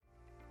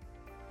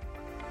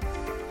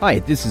Hi,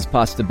 this is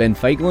Pastor Ben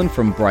Fagelin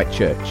from Bright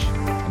Church.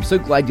 I'm so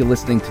glad you're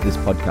listening to this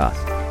podcast.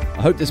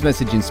 I hope this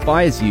message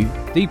inspires you,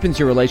 deepens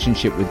your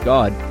relationship with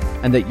God,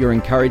 and that you're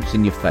encouraged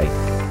in your faith.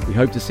 We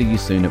hope to see you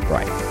soon at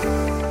Bright.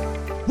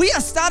 We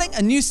are starting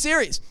a new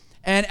series.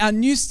 And our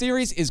new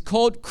series is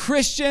called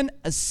Christian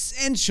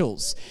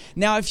Essentials.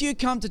 Now, if you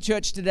come to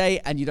church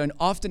today and you don't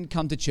often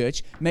come to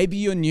church, maybe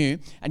you're new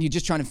and you're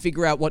just trying to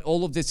figure out what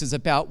all of this is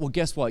about, well,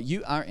 guess what?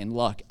 You are in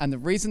luck. And the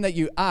reason that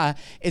you are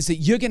is that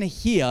you're going to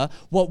hear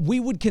what we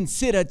would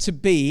consider to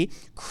be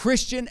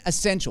Christian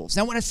essentials.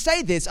 Now, when I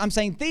say this, I'm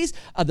saying these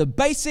are the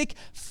basic,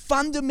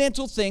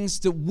 fundamental things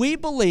that we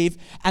believe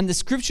and the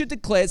scripture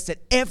declares that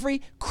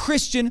every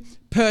Christian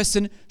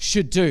person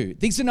should do.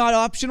 These are not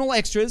optional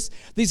extras.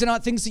 These are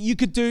not things that you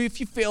could do if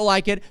you feel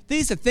like it.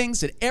 These are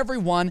things that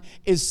everyone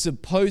is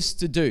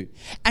supposed to do.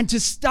 And to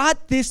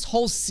start this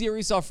whole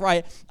series off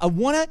right, I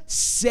want to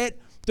set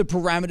the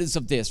parameters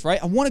of this,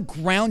 right? I want to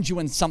ground you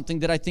in something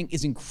that I think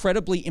is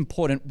incredibly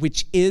important,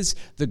 which is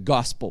the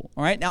gospel,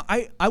 all right? Now,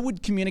 I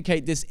would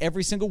communicate this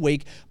every single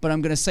week, but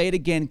I'm going to say it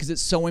again because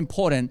it's so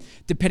important,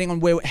 depending on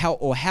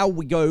how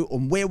we go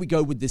and where we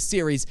go with this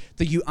series,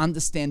 that you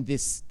understand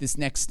this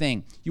next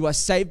thing. You are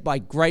saved by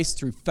grace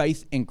through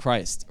faith in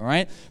Christ, all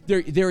right?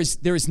 There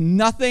is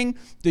nothing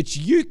that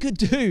you could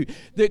do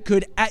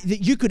that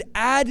you could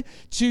add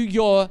to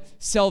your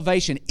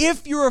salvation.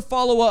 If you're a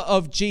follower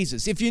of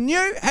Jesus, if you're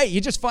new, hey, you're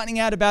just finding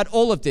out about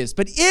all of this.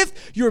 But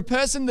if you're a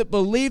person that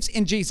believes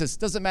in Jesus,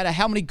 doesn't matter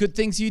how many good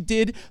things you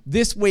did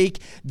this week,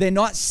 they're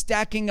not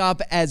stacking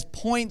up as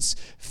points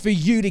for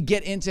you to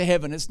get into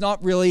heaven. It's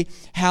not really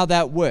how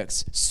that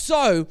works.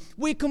 So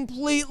we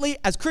completely,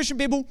 as Christian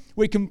people,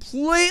 we're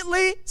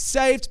completely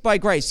saved by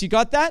grace. You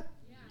got that?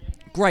 Yeah.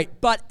 Great.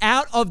 But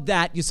out of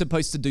that, you're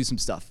supposed to do some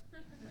stuff.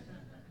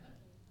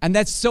 And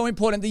that's so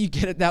important that you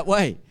get it that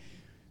way.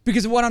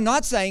 Because what I'm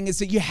not saying is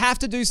that you have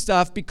to do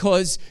stuff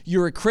because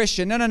you're a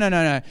Christian.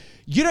 No.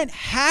 You don't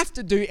have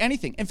to do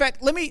anything. In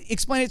fact, let me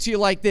explain it to you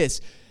like this.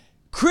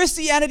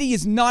 Christianity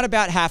is not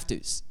about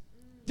have-tos.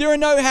 There are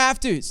no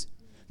have-tos.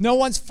 No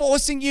one's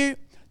forcing you.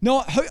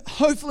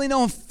 Hopefully no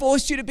one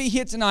forced you to be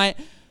here tonight.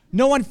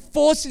 No one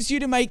forces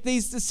you to make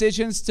these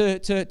decisions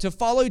to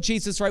follow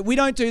Jesus, right? We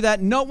don't do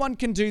that. No one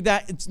can do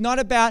that. It's not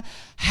about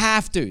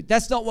have to.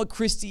 That's not what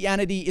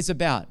Christianity is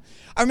about.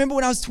 I remember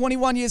when I was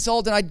 21 years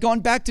old and I'd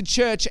gone back to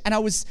church and I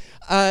was,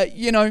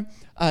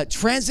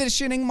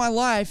 transitioning my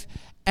life.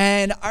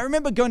 And I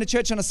remember going to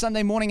church on a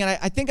Sunday morning, and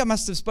I think I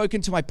must have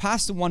spoken to my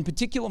pastor one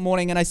particular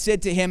morning, and I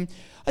said to him,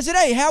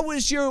 hey, how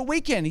was your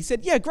weekend? He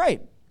said, yeah,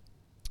 great.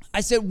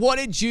 I said, what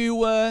did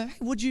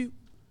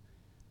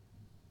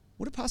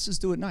pastors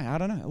do at night? I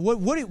don't know.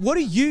 What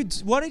did you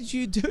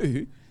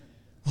do?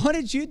 What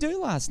did you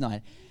do last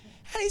night?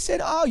 And he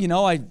said,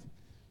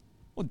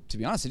 to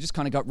be honest, I just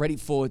kind of got ready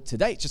for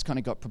today. Just kind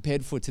of got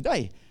prepared for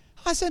today.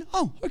 I said,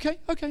 oh, okay,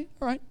 all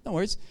right, no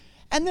worries.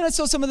 And then I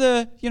saw some of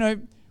the,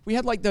 we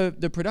had like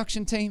the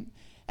production team.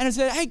 And I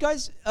said, hey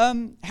guys,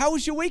 how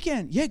was your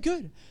weekend? Yeah,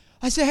 good.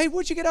 I said, hey,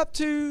 what'd you get up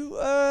to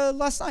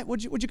last night?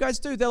 What'd you guys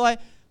do? They're like,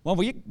 well,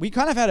 we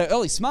kind of had an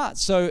early start.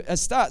 So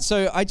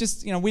I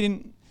just, we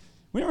didn't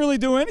really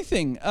do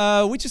anything.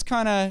 We just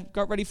kind of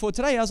got ready for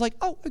today. I was like,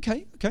 oh,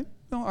 okay,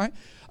 all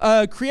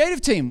right. Creative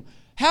team,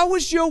 how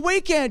was your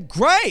weekend?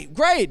 Great.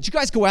 Did you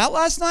guys go out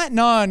last night?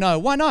 No.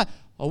 Why not?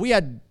 Oh, we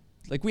had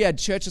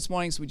church this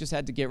morning, so we just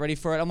had to get ready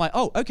for it. I'm like,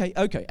 oh, okay.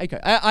 I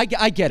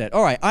get it.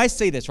 All right, I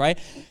see this, right?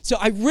 So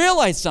I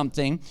realized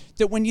something,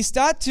 that when you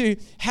start to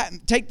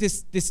take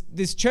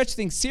this church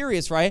thing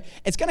serious, right,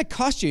 it's going to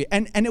cost you.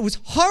 And it was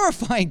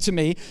horrifying to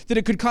me that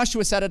it could cost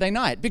you a Saturday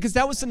night, because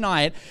that was the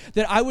night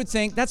that I would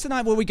think, that's the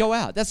night where we go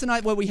out. That's the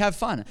night where we have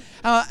fun.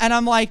 And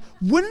I'm like,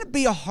 wouldn't it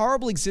be a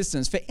horrible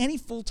existence for any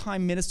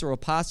full-time minister or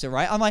pastor,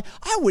 right? I'm like,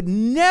 I would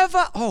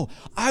never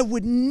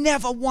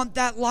want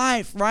that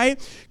life,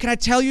 right? Can I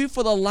tell you,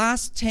 for the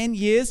last 10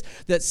 years,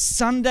 that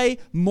Sunday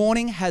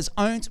morning has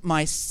owned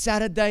my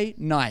Saturday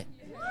night.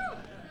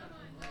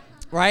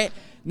 Right?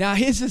 Now,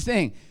 here's the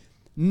thing.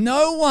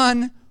 No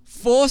one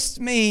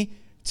forced me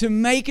to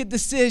make a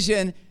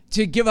decision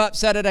to give up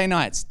Saturday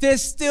nights. They're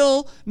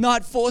still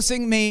not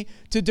forcing me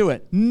to do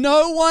it.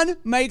 No one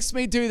makes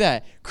me do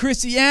that.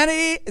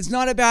 Christianity is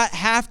not about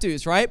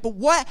have-tos, right? But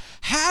what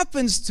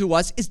happens to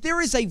us is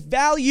there is a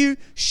value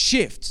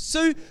shift.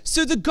 So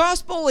the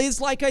gospel is,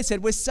 like I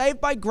said, we're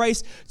saved by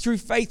grace through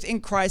faith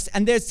in Christ,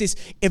 and there's this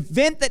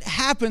event that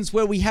happens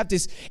where we have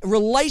this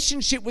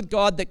relationship with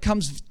God that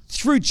comes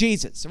through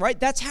Jesus, right?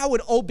 That's how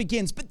it all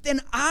begins. But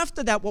then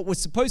after that, what we're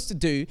supposed to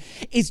do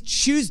is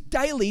choose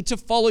daily to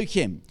follow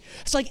him.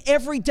 It's like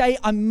every day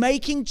I'm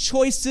making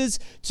choices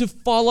to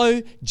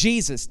follow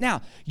Jesus.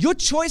 Now, your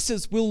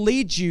choices will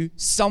lead you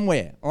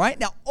somewhere, all right?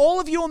 Now,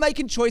 all of you are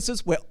making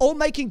choices. We're all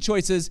making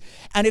choices.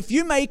 And if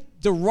you make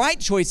the right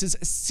choices,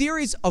 a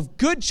series of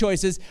good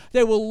choices,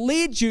 they will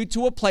lead you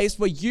to a place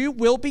where you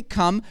will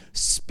become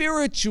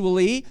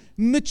spiritually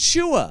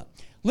mature.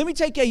 Let me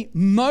take a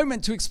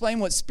moment to explain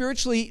what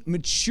spiritually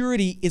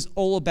maturity is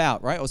all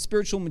about, right? Or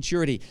spiritual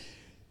maturity.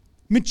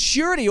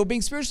 Maturity or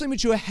being spiritually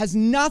mature has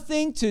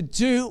nothing to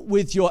do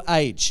with your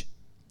age.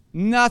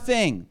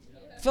 Nothing.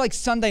 I feel like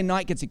Sunday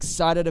night gets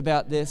excited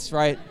about this,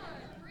 right?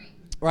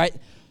 Right?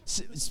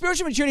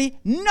 Spiritual maturity,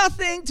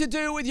 nothing to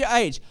do with your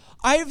age.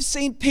 I have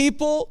seen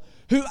people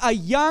who are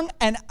young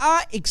and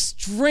are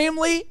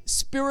extremely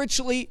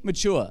spiritually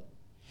mature.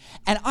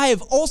 And I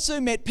have also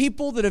met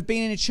people that have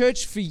been in a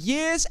church for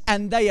years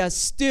and they are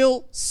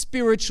still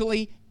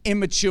spiritually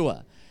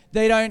immature.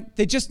 They're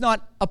just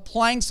not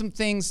applying some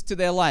things to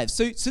their lives.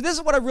 So this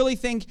is what I really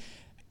think,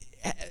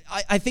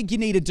 I think you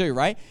need to do,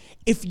 right?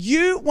 If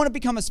you want to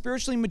become a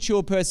spiritually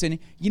mature person,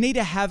 you need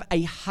to have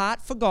a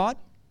heart for God,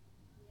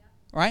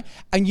 right?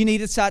 And you need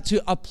to start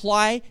to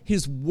apply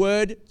His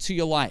word to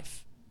your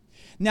life.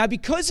 Now,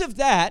 because of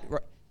that,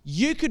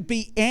 you could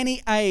be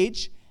any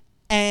age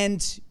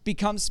and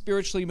become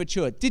spiritually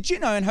mature. Did you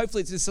know, and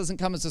hopefully this doesn't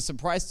come as a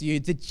surprise to you,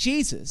 that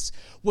Jesus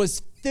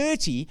was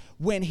 30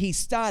 when He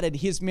started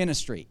His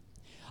ministry?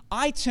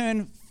 I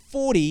turn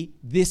 40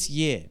 this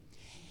year.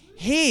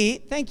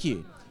 Thank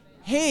you.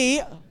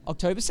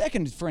 October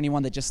 2nd, for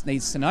anyone that just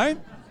needs to know.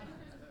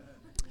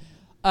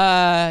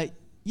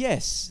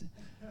 Yes.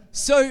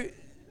 So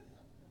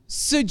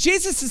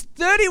Jesus is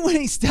 30 when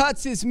He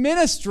starts His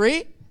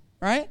ministry,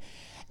 right?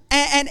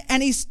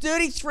 And He's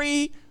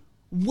 33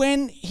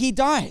 when He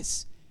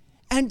dies.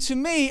 And to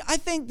me, I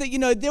think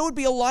that, there would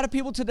be a lot of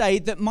people today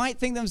that might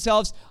think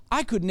themselves,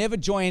 I could never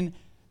join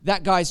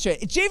that guy's church.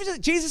 If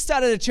Jesus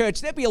started a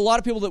church, there'd be a lot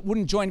of people that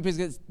wouldn't join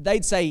because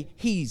they'd say,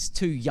 he's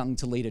too young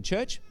to lead a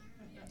church.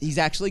 He's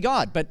actually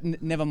God, but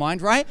never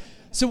mind, right?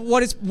 So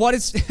what is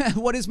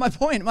what is my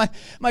point?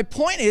 My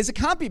point is it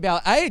can't be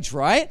about age,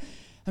 right?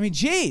 I mean,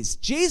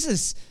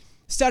 Jesus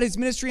started His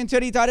ministry in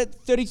 30, died at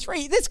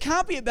 33. This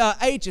can't be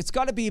about age. It's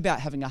got to be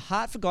about having a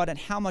heart for God and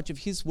how much of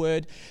His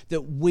word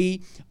that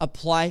we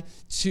apply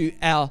to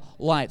our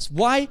lives.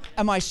 Why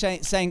am I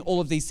saying all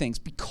of these things?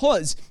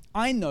 Because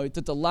I know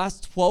that the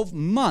last 12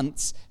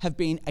 months have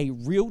been a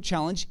real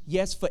challenge,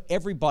 yes, for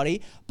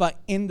everybody,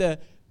 but in the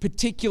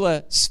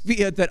particular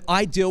sphere that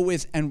I deal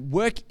with and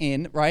work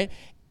in, right,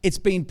 it's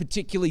been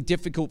particularly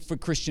difficult for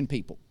Christian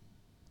people.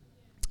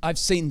 I've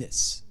seen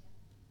this.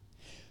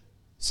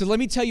 So let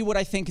me tell you what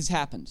I think has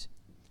happened.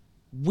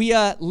 We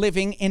are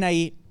living in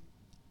a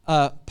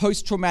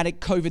post-traumatic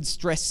COVID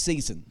stress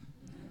season.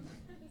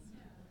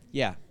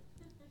 Yeah.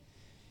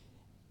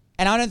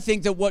 And I don't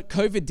think that what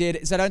COVID did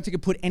is I don't think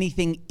it put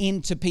anything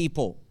into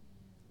people,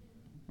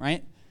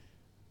 right?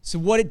 So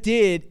what it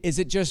did is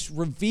it just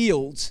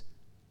revealed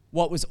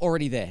what was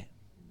already there.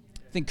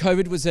 I think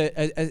COVID was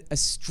a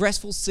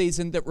stressful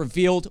season that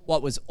revealed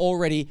what was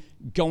already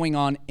going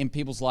on in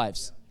people's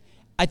lives.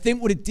 I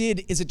think what it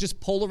did is it just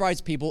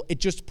polarized people. It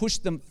just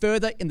pushed them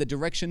further in the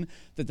direction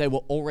that they were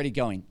already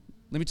going.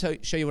 Let me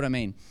show you what I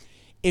mean.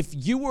 If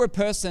you were a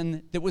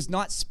person that was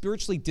not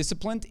spiritually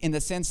disciplined in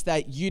the sense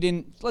that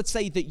let's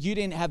say that you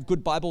didn't have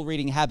good Bible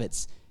reading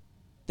habits,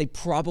 they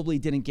probably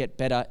didn't get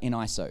better in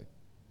ISO.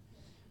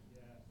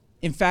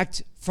 In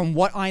fact, from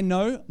what I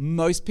know,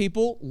 most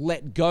people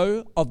let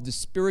go of the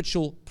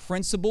spiritual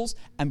principles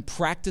and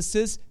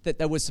practices that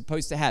they were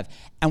supposed to have.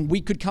 And we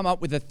could come up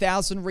with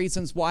 1,000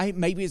 reasons why.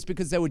 Maybe it's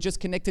because they were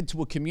just connected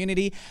to a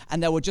community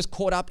and they were just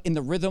caught up in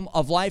the rhythm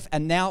of life.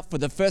 And now, for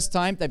the first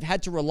time, they've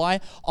had to rely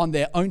on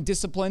their own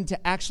discipline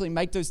to actually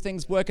make those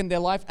things work in their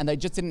life. And they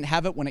just didn't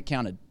have it when it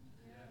counted.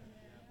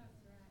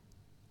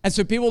 And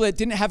so people that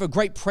didn't have a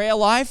great prayer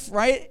life,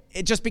 right,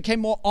 it just became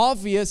more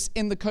obvious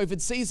in the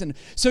COVID season.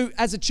 So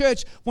as a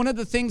church, one of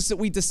the things that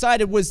we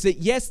decided was that,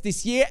 yes,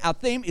 this year our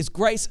theme is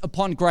grace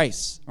upon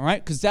grace, all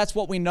right, because that's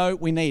what we know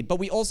we need. But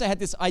we also had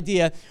this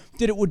idea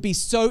that it would be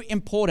so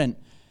important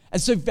and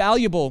so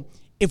valuable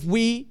if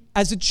we,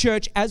 as a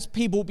church, as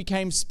people,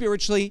 became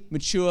spiritually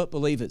mature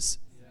believers.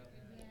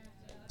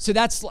 So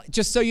that's,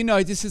 just so you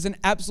know, this is an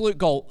absolute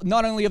goal,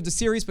 not only of the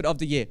series, but of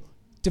the year.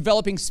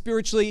 Developing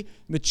spiritually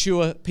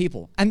mature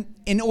people. And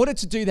in order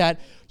to do that,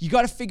 you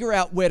got to figure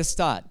out where to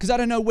start, because I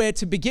don't know where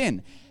to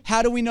begin.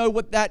 How do we know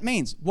what that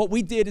means? What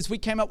we did is we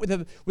came up with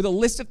a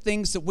list of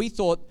things that we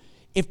thought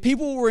if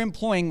people were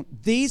employing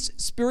these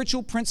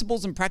spiritual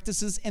principles and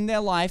practices in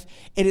their life,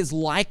 it is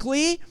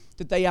likely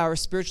that they are a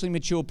spiritually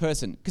mature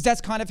person, because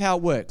that's kind of how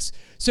it works.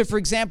 So for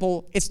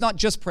example, it's not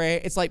just prayer,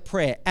 it's like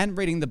prayer and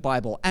reading the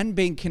Bible and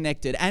being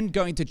connected and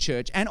going to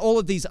church and all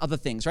of these other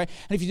things, right?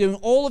 And if you're doing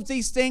all of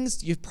these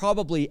things, you're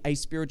probably a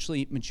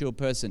spiritually mature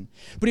person.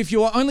 But if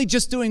you are only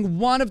just doing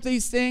one of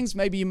these things,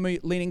 maybe you're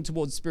leaning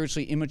towards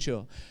spiritually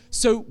immature.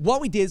 So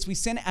what we did is we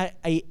sent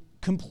a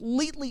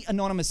completely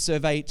anonymous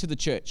survey to the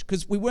church,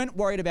 because we weren't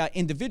worried about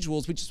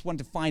individuals. We just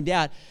wanted to find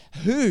out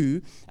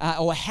who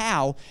or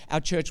how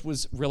our church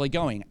was really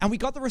going. And we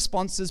got the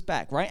responses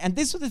back, right? And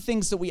these are the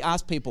things that we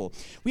asked people.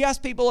 We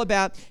asked people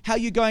about how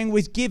you're going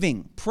with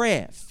giving,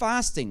 prayer,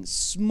 fasting,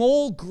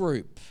 small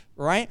group,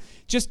 right?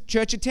 Just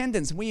church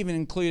attendance. And we even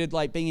included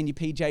like being in your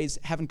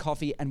PJs, having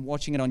coffee and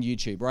watching it on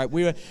YouTube, right?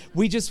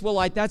 We just were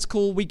like, that's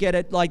cool, we get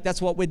it, like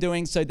that's what we're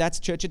doing. So that's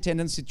church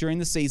attendance during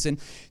the season.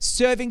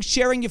 Serving,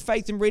 sharing your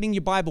faith and reading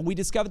your Bible. We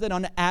discovered that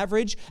on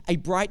average, a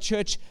Bright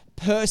Church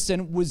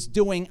person was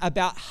doing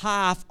about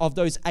half of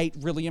those 8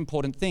 really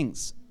important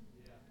things.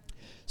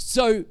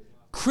 So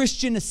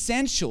Christian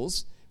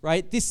Essentials,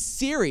 right? This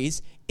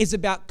series is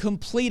about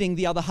completing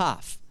the other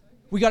half.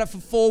 We got it for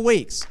 4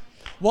 weeks.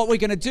 What we're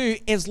going to do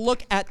is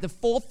look at the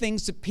 4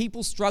 things that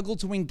people struggle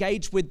to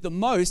engage with the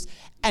most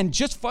and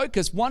just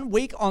focus 1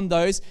 week on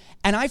those.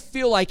 And I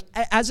feel like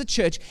as a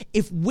church,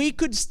 if we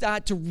could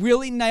start to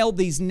really nail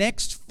these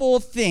next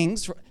 4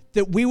 things,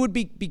 that we would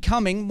be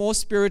becoming more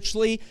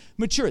spiritually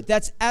mature.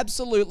 That's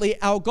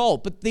absolutely our goal.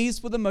 But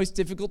these were the most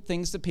difficult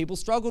things that people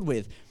struggled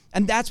with.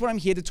 And that's what I'm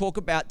here to talk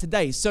about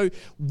today. So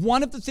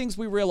one of the things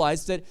we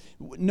realized that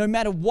no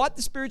matter what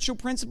the spiritual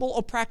principle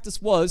or practice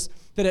was,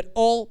 that it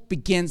all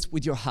begins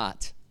with your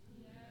heart.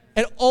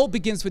 It all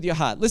begins with your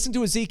heart. Listen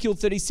to Ezekiel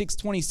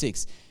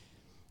 36:26.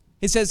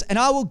 It says, "And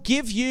I will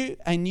give you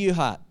a new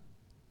heart,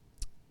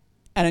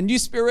 and a new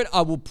spirit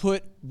I will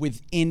put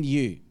within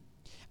you.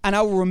 And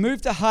I will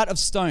remove the heart of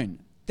stone."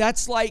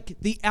 That's like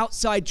the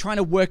outside trying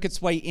to work its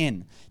way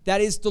in.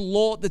 That is the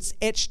law that's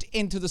etched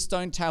into the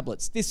stone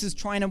tablets. This is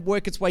trying to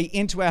work its way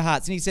into our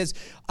hearts. And he says,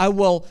 "I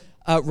will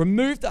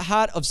remove the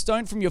heart of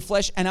stone from your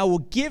flesh, and I will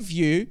give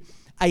you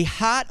a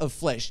heart of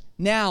flesh."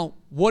 Now,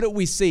 what do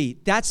we see?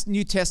 That's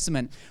New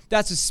Testament.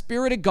 That's the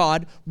Spirit of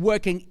God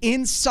working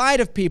inside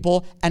of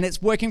people, and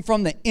it's working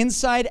from the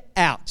inside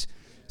out.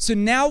 So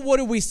now what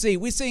do we see?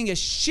 We're seeing a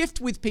shift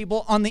with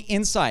people on the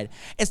inside.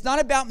 It's not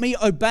about me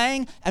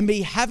obeying and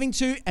me having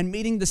to and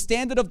meeting the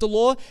standard of the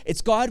law.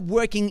 It's God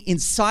working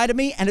inside of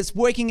me, and it's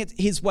working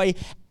his way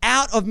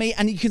out of me,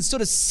 and you can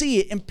sort of see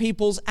it in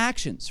people's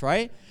actions,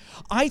 right?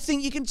 I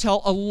think you can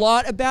tell a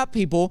lot about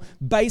people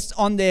based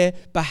on their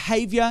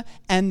behavior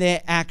and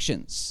their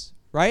actions,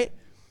 right?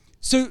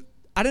 So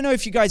I don't know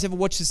if you guys ever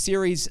watched the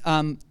series,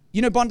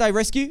 Bondi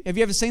Rescue? Have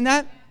you ever seen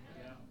that?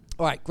 Yeah.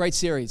 All right, great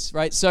series,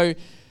 right? So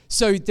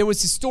there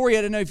was this story,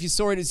 I don't know if you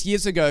saw it, it's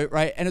years ago,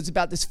 right? And it's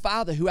about this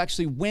father who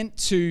actually went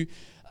to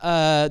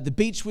the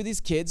beach with his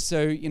kids.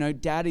 So,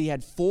 Daddy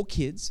had 4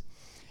 kids,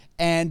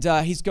 and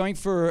he's going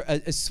for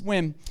a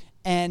swim,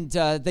 and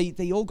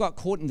they all got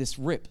caught in this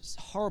rip. It's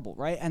horrible,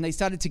 right? And they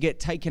started to get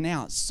taken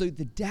out. So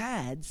the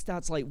dad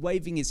starts like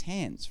waving his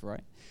hands,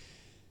 right?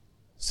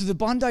 So the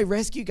Bondi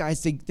Rescue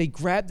guys, they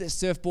grab their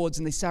surfboards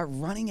and they start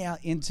running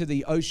out into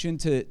the ocean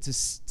to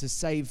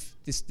save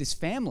this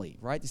family,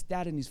 right? This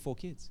dad and his 4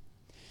 kids.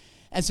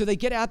 And so they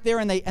get out there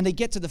and they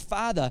get to the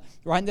father,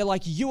 right? And they're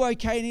like, "You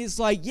okay?" And he's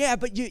like, "Yeah,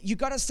 but you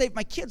got to save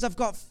my kids. I've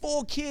got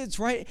 4 kids,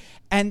 right?"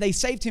 And they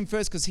saved him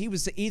first because he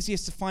was the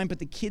easiest to find, but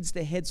the kids,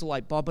 their heads are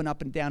like bobbing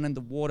up and down in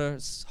the water.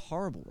 It's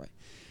horrible, right?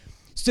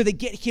 So they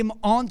get him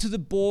onto the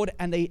board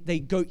and they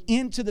go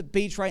into the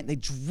beach, right? And they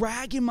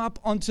drag him up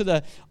onto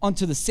the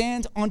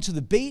sand, onto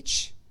the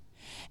beach.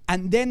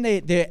 And then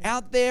they're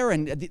out there,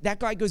 and that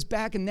guy goes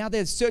back, and now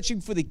they're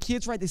searching for the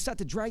kids, right? They start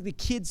to drag the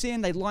kids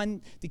in. They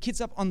line the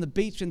kids up on the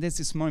beach, and there's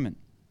this moment.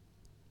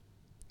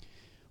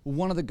 Well,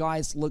 one of the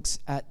guys looks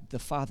at the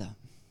father.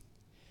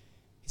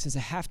 He says, "I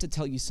have to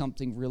tell you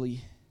something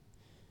really,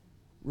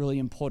 really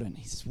important."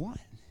 He says, "What?"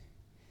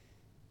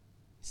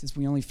 He says,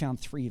 "We only found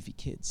 3 of your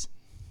kids."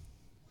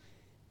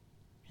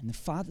 And the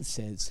father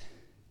says,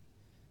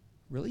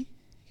 "Really?"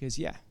 He goes,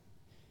 "Yeah."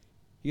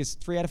 He goes,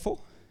 3 out of 4?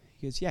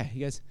 He goes, "Yeah." He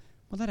goes,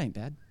 "Well, that ain't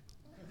bad."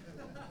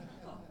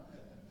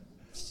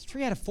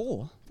 3 out of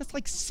 4? That's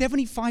like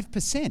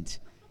 75%.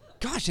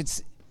 Gosh,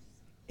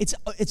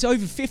 it's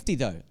over 50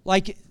 though.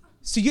 Like,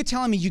 so you're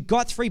telling me you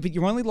got 3, but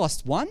you only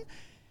lost 1?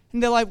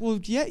 And they're like, "Well,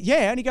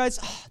 yeah." And he goes,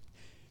 "Oh,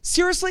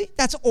 seriously?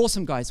 That's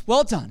awesome, guys.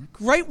 Well done.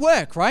 Great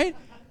work, right?"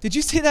 Did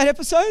you see that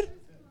episode?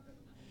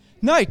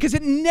 No, because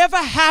it never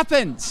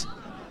happened.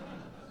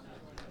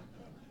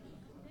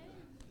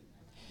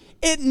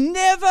 It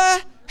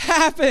never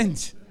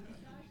happened.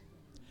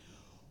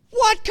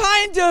 What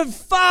kind of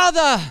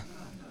father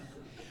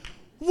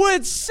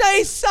would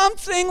say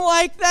something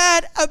like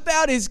that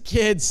about his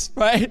kids,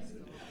 right?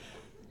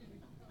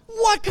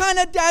 What kind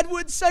of dad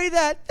would say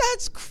that?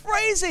 That's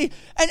crazy.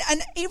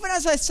 And even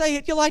as I say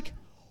it, you're like,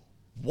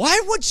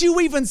 why would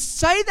you even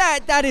say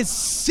that? That is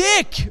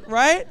sick,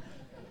 right?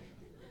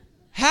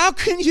 How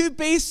can you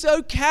be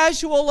so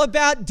casual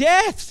about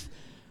death?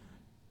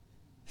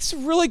 It's a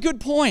really good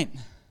point.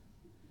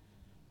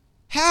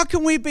 How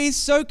can we be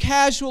so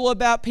casual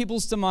about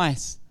people's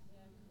demise?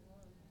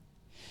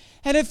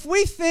 And if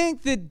we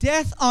think that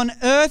death on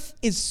earth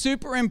is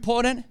super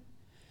important,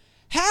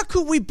 how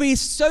could we be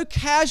so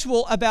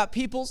casual about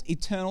people's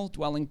eternal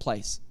dwelling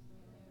place?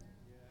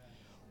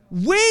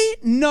 We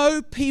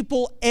know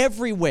people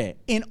everywhere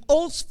in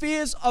all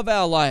spheres of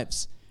our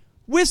lives.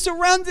 We're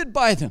surrounded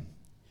by them.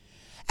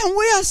 And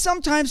we are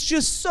sometimes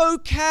just so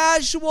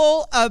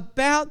casual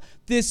about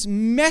this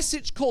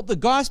message called the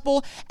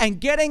gospel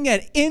and getting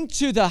it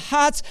into the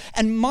hearts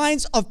and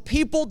minds of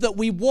people that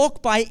we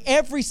walk by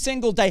every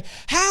single day.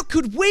 How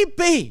could we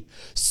be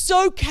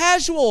so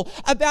casual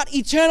about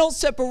eternal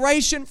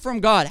separation from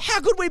God? How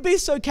could we be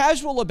so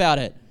casual about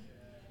it?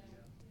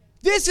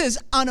 This is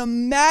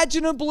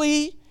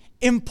unimaginably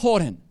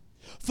important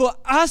for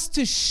us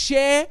to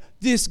share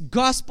this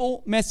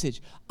gospel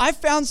message. I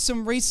found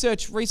some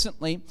research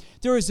recently.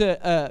 There is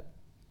a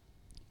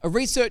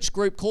research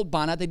group called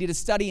Barna. They did a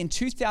study in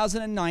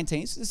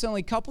 2019, so this is only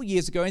a couple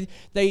years ago.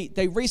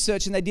 They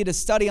researched and they did a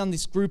study on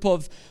this group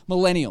of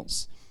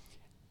millennials.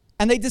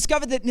 And they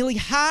discovered that nearly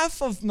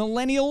half of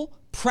millennial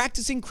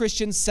practicing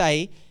Christians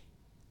say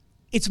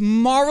it's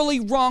morally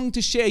wrong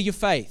to share your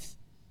faith.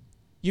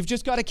 You've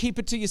just got to keep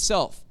it to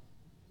yourself.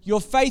 Your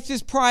faith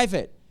is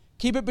private.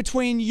 Keep it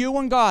between you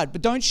and God,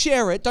 but don't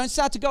share it. Don't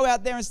start to go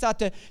out there and start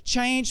to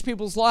change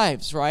people's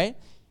lives, right?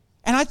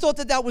 And I thought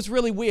that was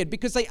really weird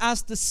because they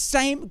asked the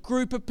same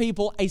group of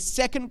people a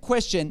second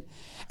question,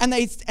 and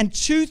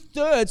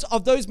 2/3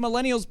 of those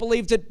millennials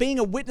believed that being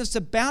a witness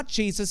about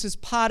Jesus is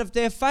part of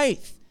their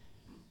faith.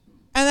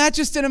 And that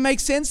just didn't make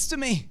sense to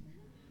me.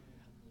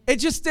 It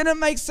just didn't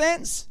make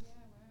sense.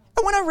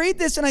 And when I read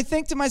this and I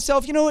think to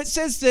myself, it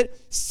says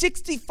that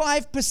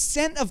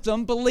 65% of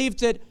them believed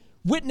that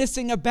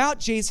witnessing about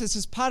Jesus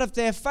is part of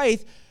their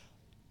faith.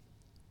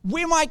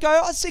 We might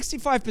go,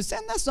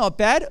 65%, that's not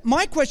bad.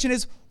 My question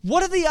is,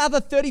 what do the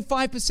other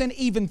 35%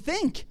 even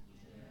think?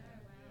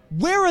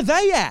 Where are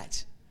they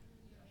at?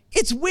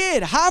 It's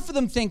weird. Half of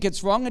them think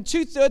it's wrong, and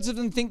 2/3 of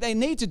them think they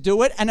need to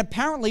do it, and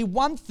apparently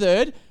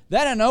 1/3,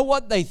 they don't know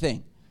what they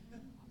think.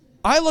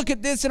 I look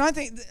at this and I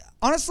think,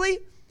 honestly,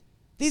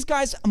 these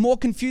guys are more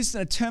confused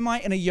than a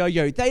termite and a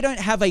yo-yo. They don't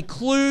have a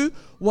clue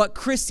what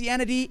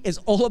Christianity is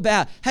all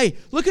about. Hey,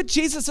 look at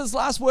Jesus'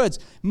 last words.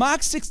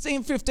 Mark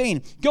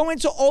 16:15. Go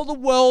into all the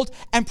world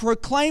and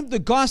proclaim the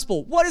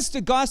gospel. What is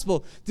the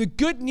gospel? The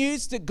good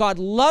news that God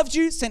loved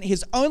you, sent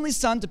his only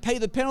son to pay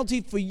the penalty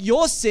for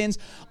your sins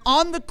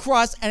on the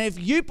cross. And if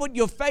you put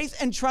your faith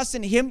and trust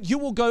in him, you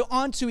will go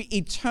on to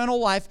eternal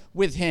life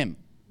with him.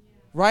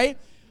 Right?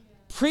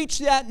 Preach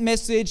that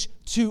message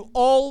to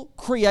all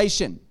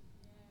creation.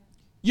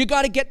 You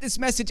got to get this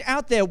message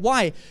out there.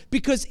 Why?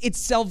 Because it's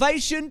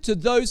salvation to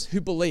those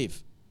who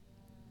believe.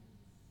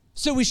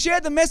 So we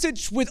share the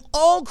message with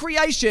all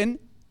creation,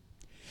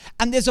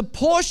 and there's a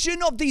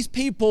portion of these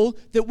people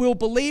that will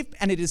believe,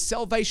 and it is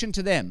salvation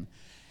to them.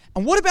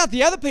 And what about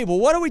the other people?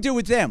 What do we do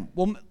with them?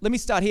 Well, let me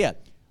start here.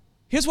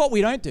 Here's what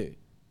we don't do.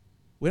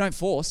 We don't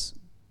force,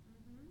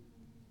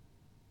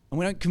 and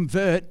we don't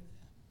convert.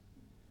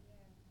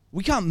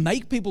 We can't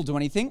make people do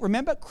anything.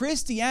 Remember,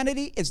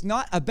 Christianity is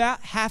not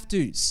about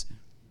have-tos.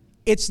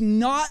 It's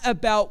not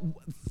about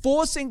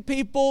forcing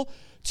people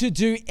to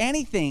do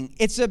anything.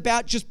 It's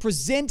about just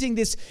presenting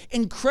this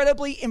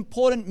incredibly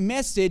important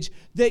message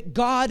that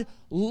God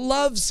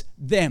loves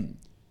them.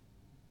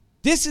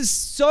 This is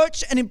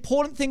such an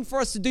important thing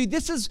for us to do.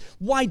 This is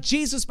why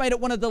Jesus made it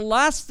one of the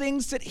last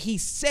things that he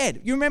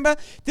said. You remember?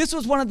 This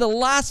was one of the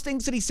last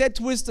things that he said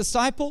to his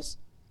disciples.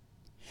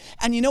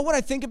 And you know what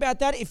I think about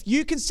that? If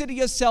you consider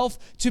yourself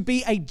to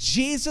be a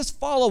Jesus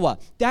follower,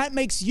 that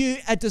makes you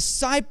a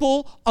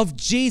disciple of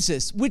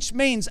Jesus, which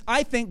means,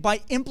 I think,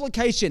 by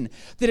implication,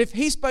 that if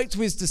he spoke to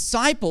his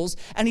disciples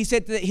and he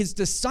said that his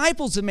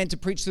disciples are meant to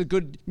preach the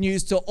good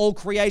news to all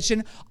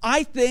creation,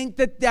 I think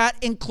that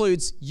that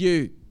includes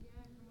you,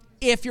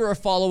 if you're a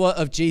follower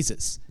of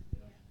Jesus.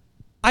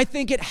 I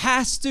think it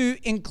has to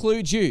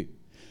include you,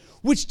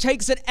 which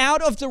takes it out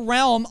of the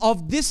realm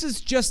of this is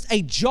just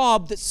a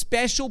job that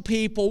special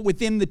people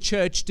within the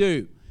church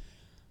do.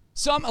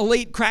 Some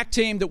elite crack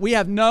team that we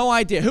have no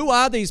idea. Who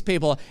are these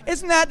people?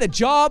 Isn't that the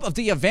job of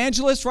the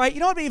evangelist, right? You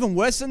know what would be even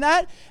worse than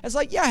that? It's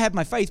like, yeah, I have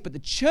my faith, but the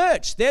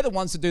church, they're the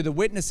ones that do the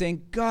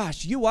witnessing.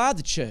 Gosh, you are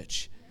the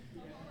church.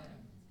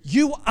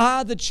 You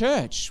are the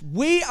church.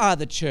 We are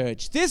the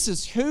church. This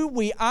is who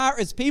we are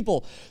as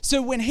people.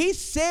 So when he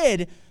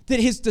said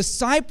that his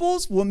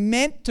disciples were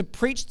meant to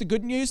preach the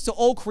good news to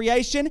all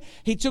creation,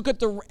 he took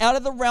it out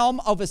of the realm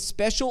of a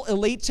special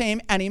elite team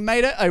and he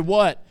made it a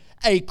what?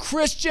 A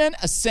Christian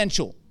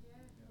essential.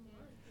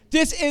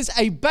 This is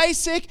a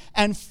basic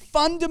and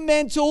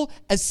fundamental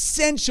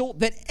essential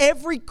that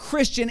every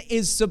Christian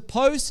is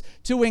supposed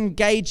to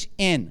engage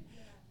in.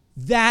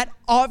 That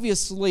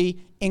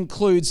obviously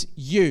includes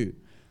you.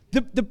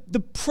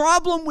 The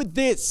problem with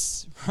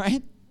this,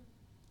 right?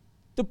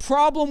 The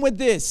problem with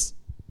this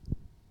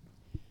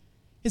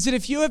is that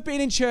if you have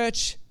been in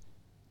church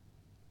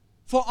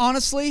for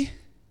honestly,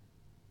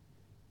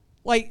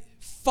 like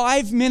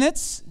 5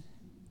 minutes,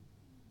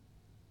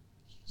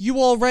 you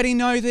already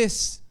know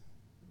this.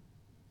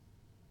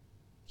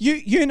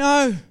 You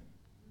know.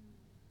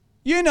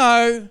 You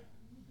know.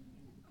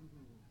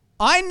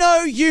 I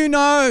know you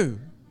know.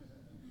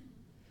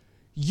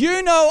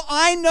 You know,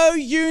 I know,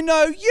 you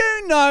know,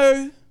 you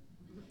know.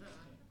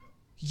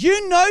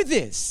 You know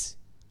this.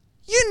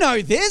 You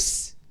know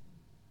this.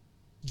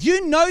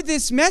 You know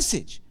this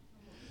message.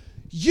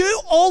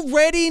 You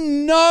already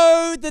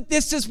know that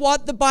this is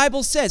what the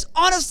Bible says.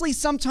 Honestly,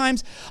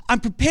 sometimes I'm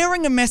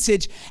preparing a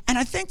message and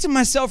I think to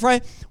myself,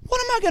 right,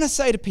 what am I going to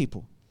say to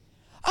people?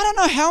 I don't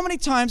know how many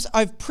times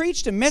I've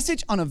preached a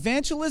message on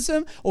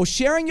evangelism or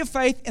sharing your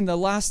faith in the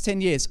last 10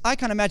 years. I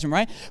can't imagine,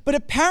 right? But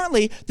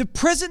apparently the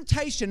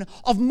presentation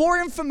of more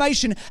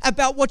information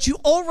about what you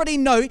already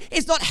know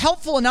is not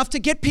helpful enough to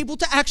get people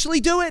to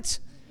actually do it.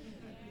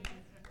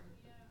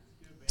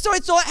 So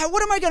it's all,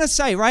 what am I going to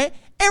say, right?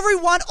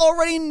 Everyone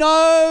already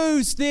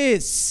knows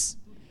this.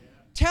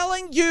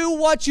 Telling you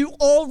what you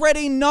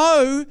already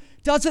know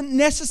doesn't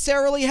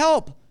necessarily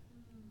help.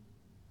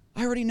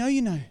 I already know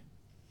you know.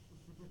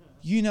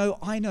 You know,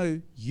 I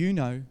know, you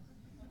know.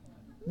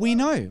 We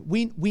know.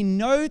 We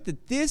know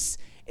that this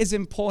is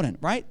important,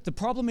 right? The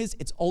problem is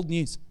it's old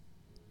news.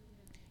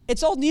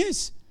 It's old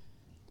news.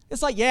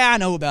 It's like, yeah, I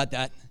know about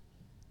that.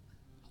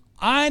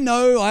 I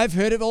know, I've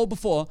heard it all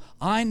before.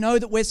 I know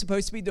that we're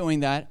supposed to be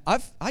doing that.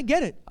 I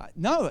get it.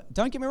 No,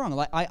 don't get me wrong.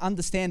 Like, I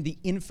understand the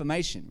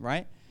information,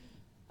 right?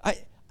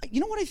 You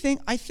know what I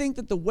think? I think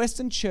that the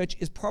Western church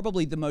is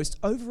probably the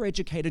most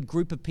overeducated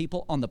group of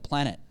people on the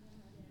planet.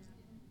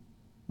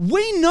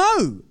 We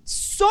know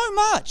so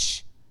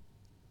much.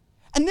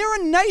 And there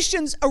are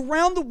nations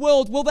around the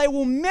world where they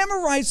will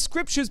memorize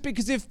scriptures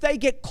because if they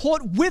get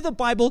caught with a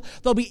Bible,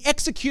 they'll be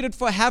executed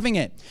for having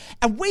it.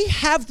 And we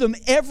have them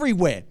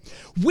everywhere.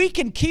 We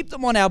can keep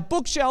them on our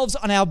bookshelves,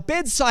 on our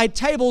bedside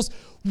tables.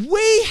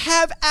 We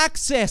have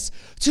access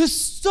to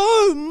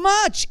so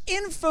much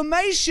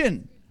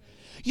information.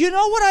 You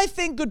know what I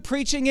think good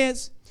preaching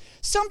is?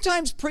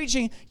 Sometimes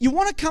preaching, you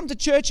want to come to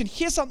church and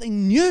hear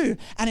something new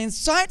and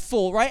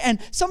insightful, right? And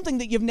something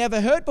that you've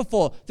never heard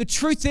before. The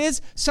truth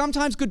is,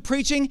 sometimes good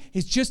preaching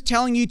is just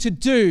telling you to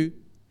do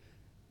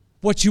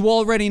what you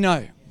already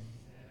know.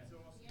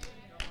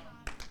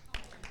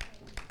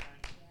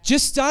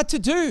 Just start to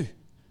do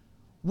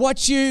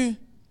what you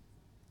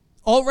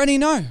already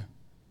know.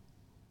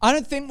 I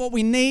don't think what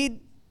we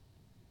need,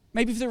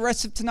 maybe for the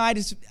rest of tonight,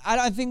 is I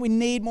don't think we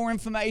need more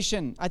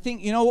information. I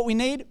think, you know what we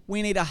need?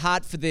 We need a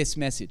heart for this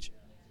message.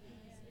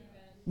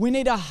 We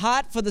need a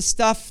heart for the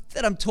stuff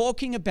that I'm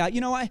talking about.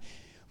 You know,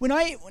 when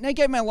I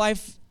gave my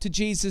life to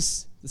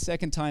Jesus the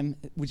second time,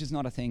 which is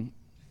not a thing,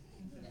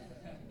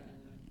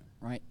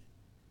 right?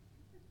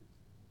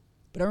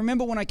 But I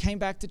remember when I came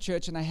back to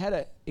church and I had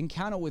an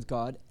encounter with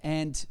God,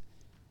 and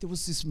there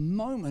was this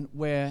moment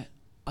where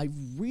I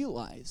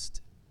realized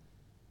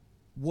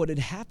what had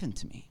happened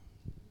to me.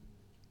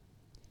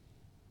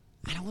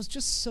 And I was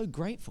just so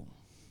grateful,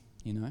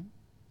 you know.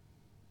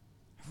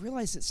 I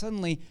realized that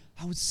suddenly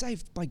I was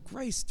saved by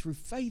grace through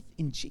faith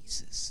in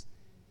Jesus.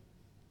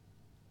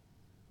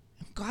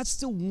 And God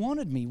still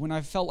wanted me when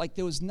I felt like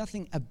there was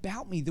nothing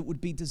about me that would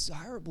be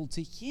desirable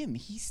to Him.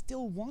 He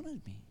still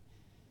wanted me.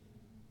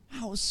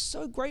 I was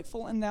so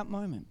grateful in that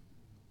moment.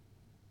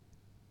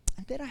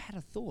 And then I had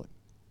a thought.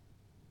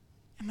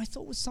 And my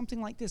thought was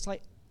something like this,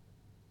 like,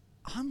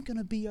 I'm going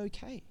to be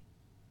okay.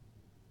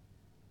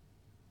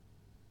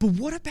 But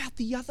what about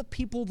the other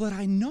people that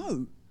I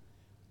know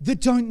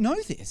that don't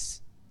know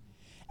this?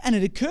 And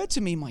it occurred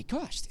to me, my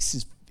gosh, this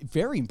is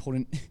very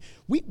important.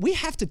 We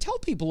have to tell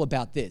people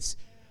about this.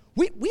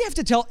 We have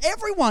to tell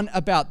everyone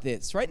about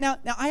this, right? Now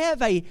I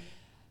have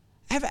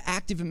an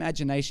active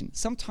imagination.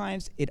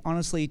 Sometimes it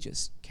honestly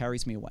just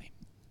carries me away,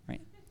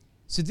 right?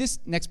 So this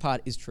next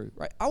part is true,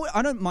 right?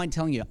 I don't mind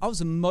telling you, I was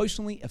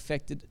emotionally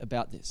affected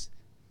about this.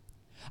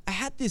 I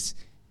had this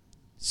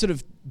sort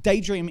of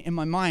daydream in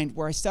my mind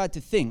where I started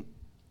to think,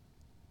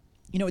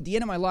 you know, at the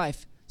end of my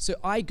life, so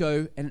I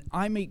go and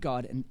I meet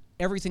God and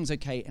everything's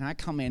okay and I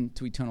come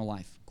into eternal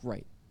life.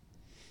 Great.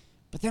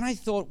 But then I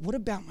thought, what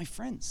about my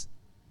friends?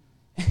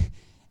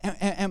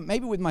 and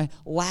maybe with my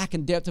lack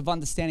and depth of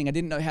understanding, I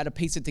didn't know how to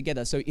piece it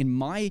together. So in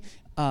my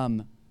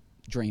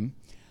dream,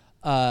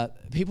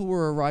 people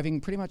were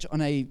arriving pretty much on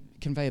a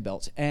conveyor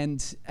belt.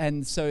 And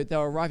so they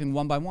were arriving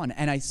one by one.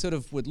 And I sort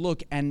of would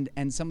look and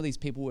some of these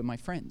people were my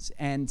friends.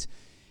 And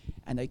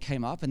they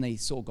came up and they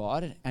saw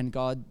God, and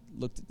God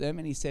looked at them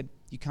and He said,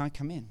 you can't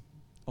come in.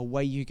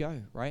 Away you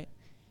go, right?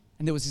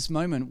 And there was this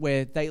moment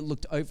where they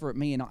looked over at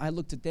me and I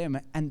looked at them,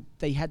 and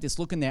they had this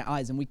look in their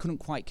eyes and we couldn't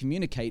quite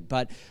communicate,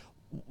 but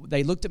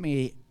they looked at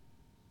me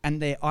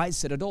and their eyes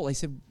said it all. They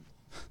said,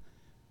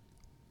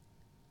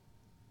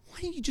 why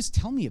didn't you just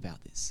tell me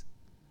about this?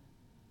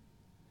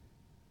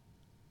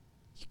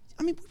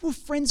 I mean, we were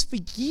friends for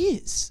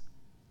years.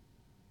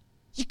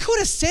 You could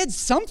have said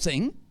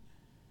something.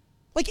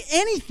 Like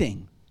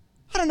anything.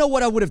 I don't know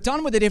what I would have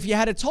done with it if you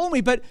had told me,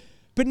 but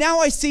now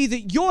I see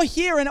that you're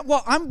here and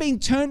I'm being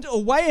turned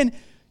away, and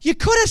you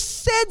could have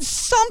said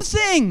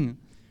something.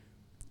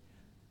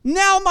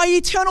 Now my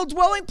eternal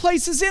dwelling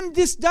place is in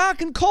this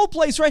dark and cold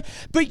place, right?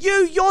 But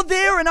you're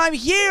there and I'm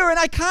here and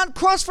I can't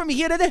cross from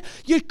here to there.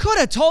 You could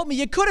have told me,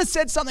 you could have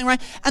said something,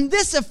 right? And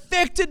this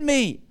affected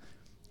me.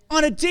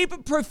 on a deeper,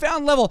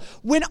 profound level,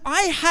 when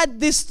I had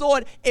this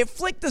thought, it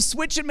flicked the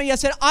switch in me. I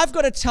said, I've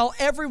got to tell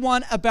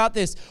everyone about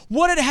this.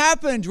 What had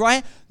happened,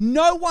 right?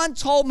 No one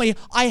told me.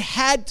 I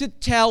had to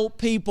tell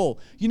people.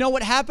 You know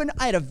what happened?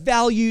 I had a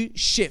value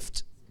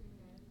shift.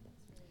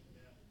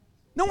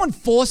 No one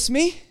forced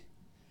me.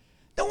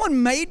 No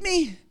one made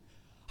me.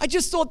 I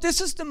just thought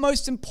this is the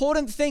most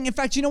important thing. In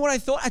fact, you know what I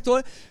thought? I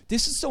thought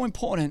this is so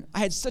important. I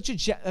had such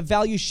a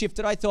value shift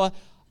that I thought,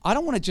 I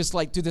don't want to just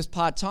do this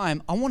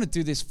part-time. I want to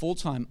do this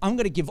full-time. I'm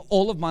going to give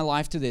all of my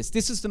life to this.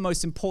 This is the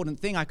most important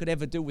thing I could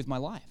ever do with my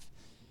life.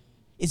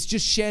 It's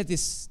just share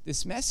this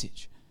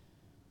message.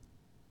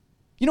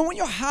 You know, when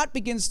your heart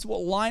begins to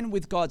align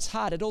with God's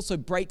heart, it also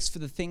breaks for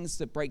the things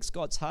that breaks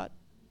God's heart.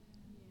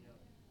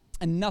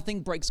 And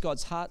nothing breaks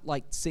God's heart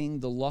like seeing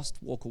the lost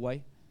walk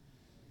away.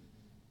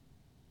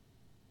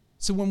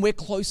 So when we're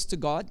close to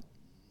God,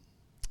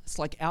 it's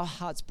like our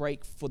hearts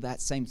break for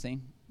that same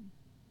thing.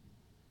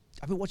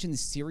 I've been watching this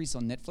series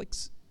on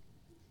Netflix.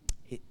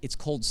 It's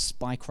called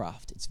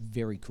Spycraft. It's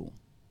very cool.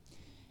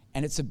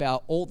 And it's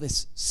about all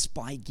this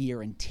spy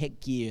gear and tech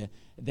gear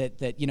that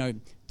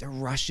the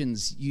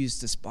Russians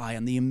used to spy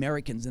on the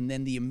Americans, and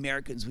then the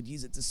Americans would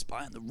use it to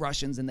spy on the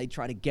Russians, and they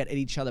try to get at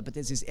each other. But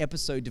there's this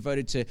episode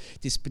devoted to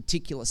this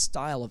particular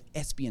style of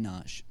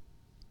espionage.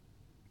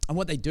 And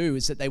what they do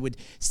is that they would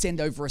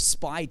send over a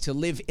spy to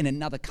live in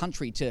another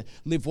country, to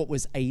live what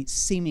was a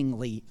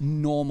seemingly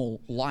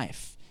normal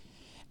life.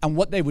 And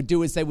what they would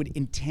do is they would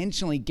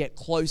intentionally get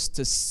close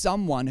to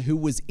someone who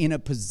was in a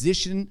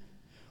position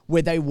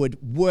where they would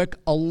work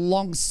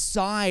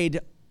alongside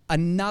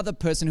another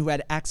person who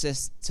had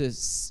access to,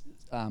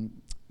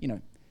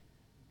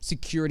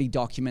 security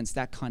documents,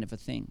 that kind of a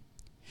thing.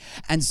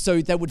 And so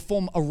they would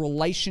form a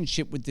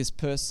relationship with this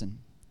person.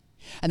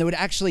 And they would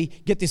actually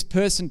get this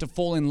person to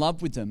fall in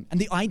love with them. And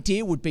the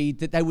idea would be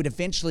that they would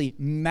eventually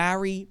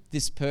marry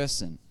this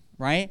person,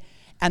 right?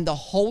 And the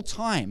whole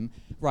time,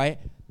 right,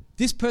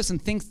 this person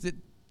thinks that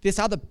this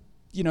other,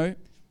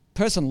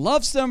 person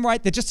loves them,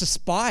 right? They're just a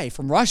spy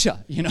from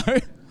Russia,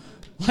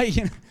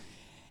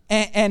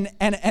 And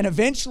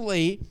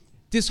eventually,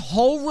 this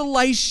whole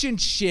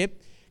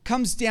relationship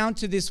comes down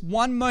to this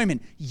one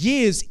moment,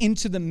 years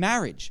into the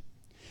marriage,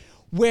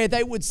 where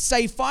they would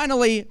say,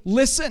 finally,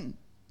 listen,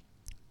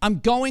 I'm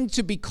going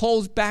to be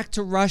called back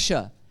to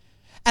Russia.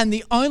 And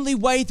the only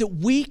way that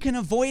we can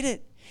avoid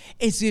it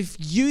is if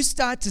you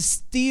start to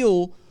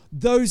steal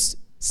those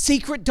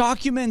secret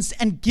documents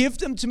and give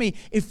them to me.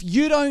 If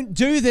you don't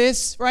do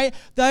this, right,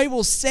 they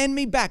will send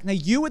me back. Now,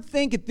 you would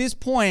think at this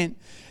point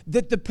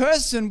that the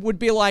person would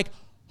be like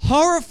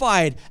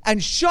horrified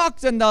and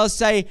shocked, and they'll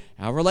say,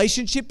 our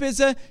relationship is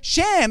a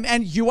sham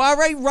and you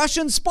are a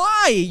Russian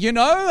spy,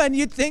 and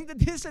you'd think that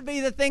this would be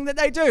the thing that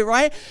they do,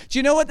 right? Do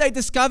you know what they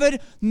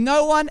discovered?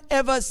 No one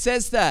ever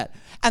says that.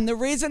 And the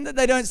reason that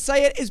they don't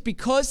say it is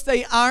because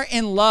they are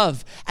in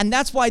love. And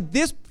that's why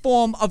this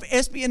form of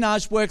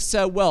espionage works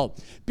so well.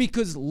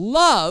 Because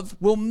love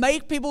will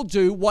make people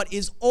do what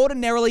is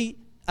ordinarily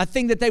a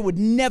thing that they would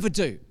never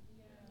do.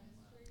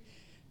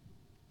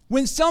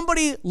 When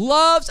somebody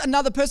loves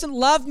another person,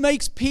 love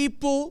makes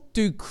people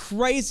do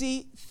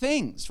crazy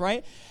things,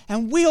 right?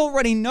 And we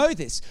already know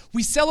this.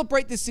 We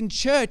celebrate this in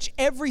church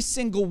every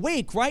single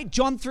week, right?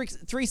 John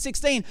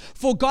 3:16,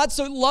 for God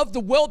so loved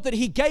the world that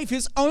he gave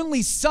his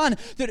only son,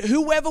 that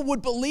whoever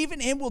would believe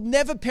in him will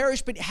never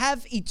perish but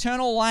have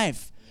eternal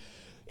life.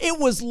 It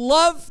was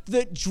love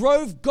that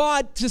drove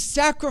God to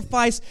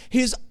sacrifice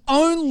his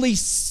only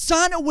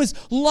son. It was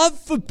love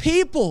for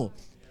people.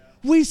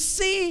 We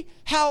see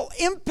how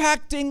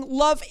impacting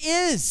love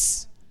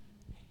is.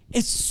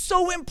 It's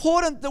so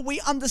important that we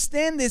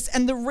understand this.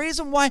 And the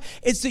reason why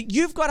is that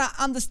you've got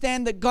to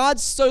understand that God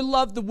so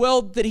loved the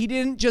world that he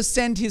didn't just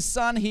send his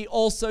son, he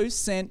also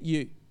sent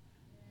you.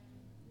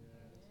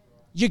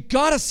 You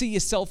got to see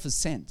yourself as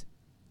sent.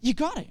 You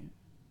got to.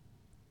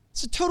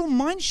 It's a total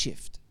mind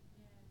shift.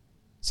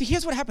 See,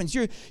 here's what happens.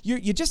 You're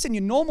just in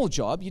your normal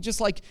job. You're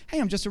just like, hey,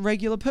 I'm just a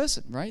regular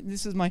person, right?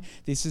 This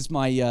is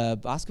my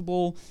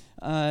basketball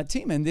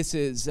team, and this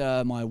is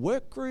my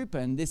work group,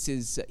 and this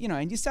is,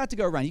 and you start to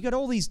go around. You got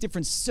all these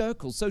different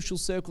circles, social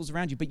circles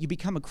around you, but you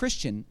become a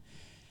Christian,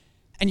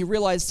 and you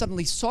realize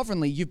suddenly,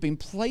 sovereignly, you've been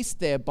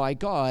placed there by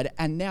God,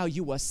 and now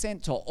you are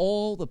sent to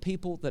all the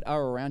people that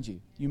are around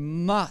you. You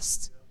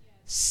must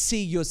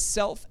see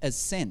yourself as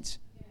sent.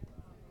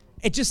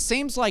 It just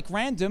seems like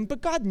random,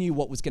 but God knew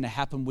what was going to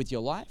happen with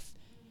your life.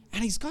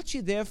 And he's got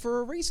you there for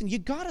a reason. You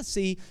got to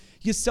see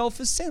yourself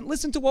as sent.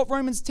 Listen to what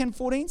Romans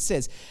 10:14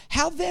 says.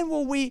 How then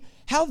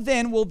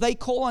will they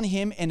call on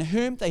him in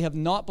whom they have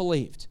not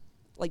believed?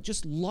 Like,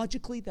 just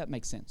logically, that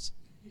makes sense.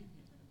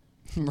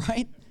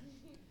 Right?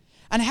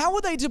 And how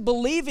are they to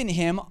believe in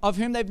him of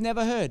whom they've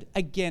never heard?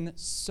 Again,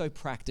 so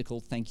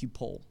practical. Thank you,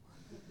 Paul.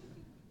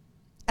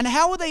 And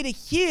how are they to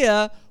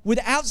hear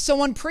without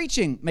someone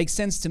preaching? Makes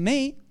sense to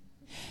me.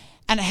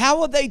 And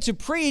how are they to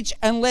preach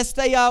unless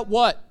they are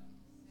what?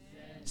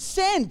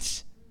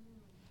 Sent.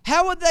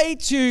 How are they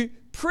to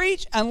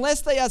preach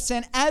unless they are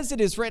sent, as it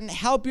is written,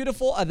 how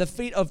beautiful are the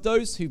feet of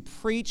those who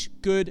preach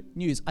good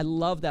news. I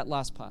love that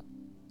last part.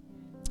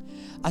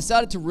 I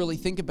started to really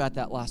think about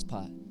that last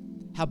part.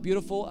 How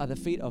beautiful are the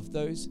feet of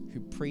those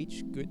who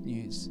preach good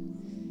news.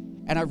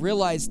 And I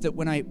realized that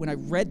when I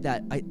read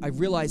that, I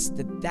realized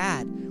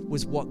that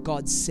was what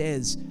God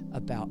says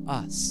about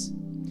us.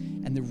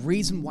 And the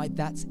reason why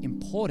that's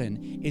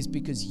important is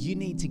because you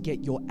need to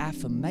get your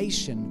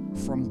affirmation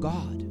from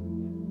God.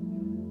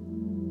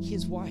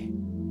 Here's why.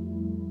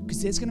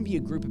 Because there's going to be a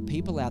group of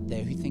people out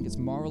there who think it's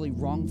morally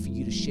wrong for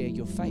you to share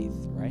your faith,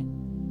 right?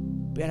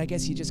 But I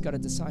guess you just got to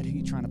decide who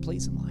you're trying to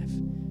please in life.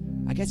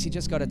 I guess you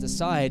just got to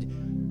decide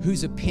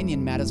whose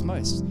opinion matters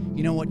most.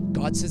 You know what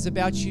God says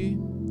about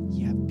you?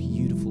 You have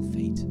beautiful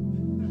feet.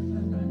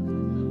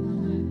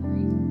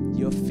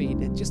 Your feet,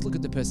 just look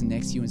at the person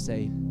next to you and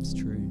say, it's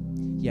true.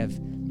 You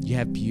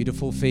have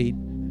beautiful feet.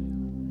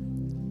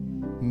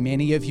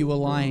 Many of you are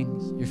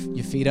lying.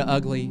 Your feet are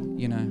ugly,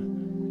 you know.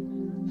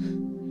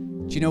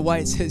 Do you know why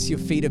it says your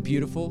feet are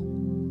beautiful?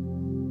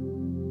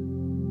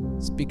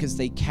 It's because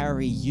they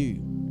carry you.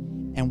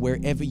 And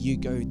wherever you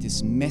go,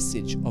 this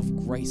message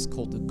of grace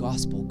called the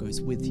gospel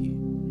goes with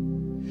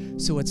you.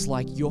 So it's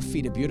like your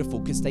feet are beautiful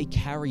because they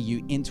carry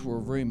you into a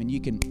room, and you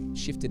can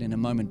shift it in a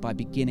moment by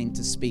beginning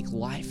to speak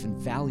life and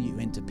value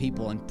into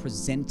people and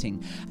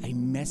presenting a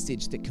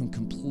message that can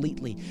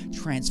completely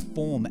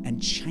transform and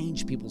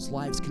change people's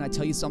lives. Can I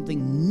tell you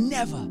something?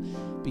 Never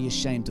be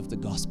ashamed of the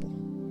gospel.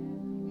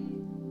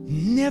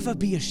 Never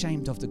be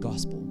ashamed of the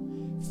gospel.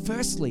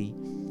 Firstly,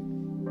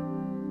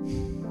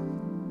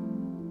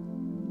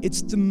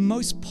 it's the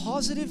most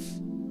positive,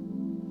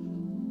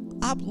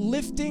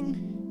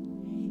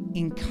 uplifting,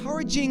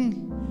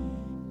 encouraging,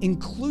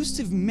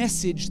 inclusive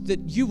message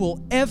that you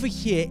will ever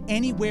hear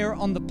anywhere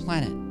on the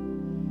planet.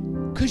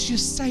 Because you're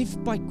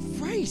saved by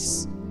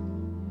grace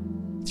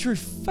through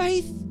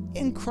faith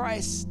in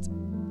Christ.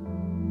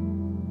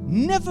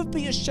 Never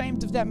be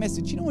ashamed of that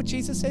message. You know what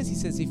Jesus says? He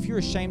says, if you're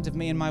ashamed of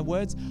me and my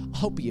words,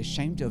 I'll be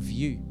ashamed of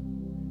you.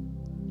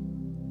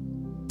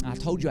 I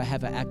told you I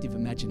have an active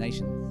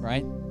imagination,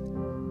 right?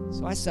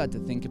 So I started to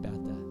think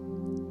about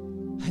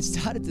that. I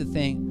started to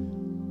think,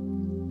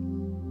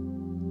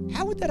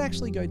 how would that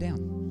actually go down?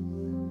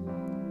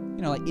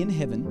 You know, like in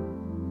heaven,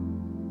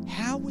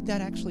 how would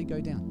that actually go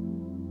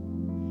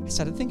down? I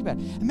started to think about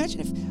it.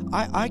 Imagine if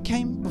I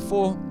came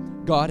before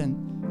God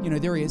and, you know,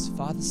 there he is,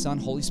 Father, Son,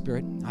 Holy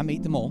Spirit. I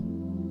meet them all.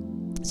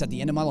 It's at the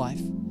end of my life.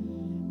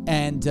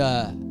 And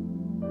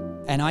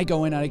I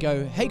go in and I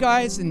go, hey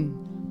guys, and,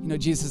 you know,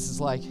 Jesus is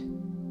like,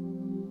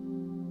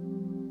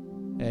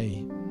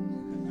 hey.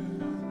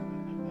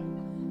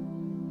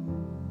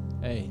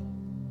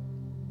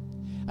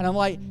 And I'm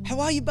like, how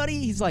are you, buddy?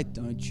 He's like,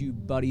 don't you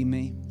buddy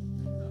me.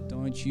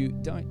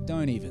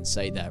 Don't even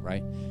say that,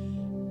 right?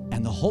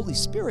 And the Holy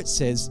Spirit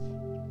says,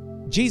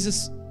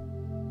 Jesus,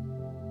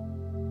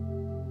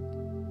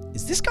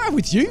 is this guy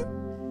with you?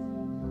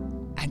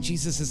 And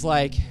Jesus is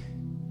like,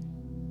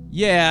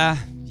 yeah.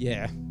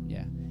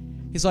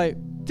 He's like,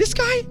 this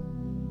guy?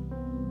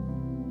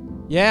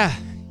 Yeah,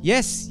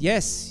 yes.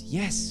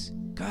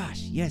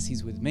 Gosh, yes,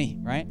 he's with me,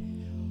 right?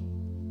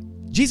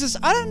 Jesus,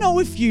 I don't know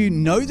if you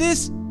know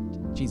this.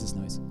 Jesus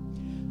knows.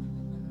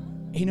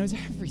 He knows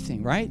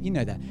everything, right? You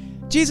know that.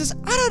 Jesus,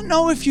 I don't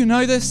know if you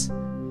know this,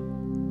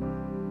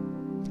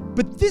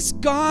 but this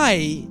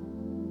guy,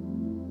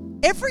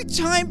 every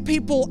time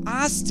people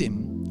asked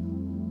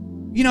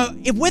him, you know,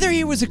 whether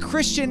he was a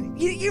Christian,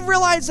 you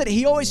realize that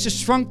he always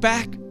just shrunk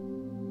back.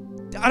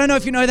 I don't know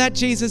if you know that,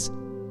 Jesus.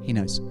 He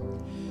knows.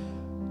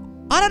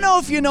 I don't know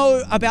if you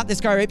know about this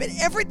guy, but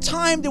every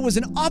time there was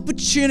an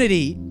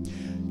opportunity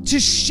to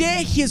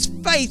share his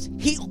faith,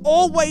 he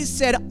always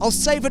said, I'll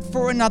save it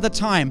for another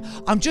time.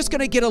 I'm just going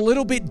to get a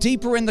little bit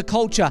deeper in the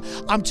culture.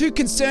 I'm too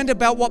concerned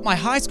about what my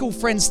high school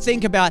friends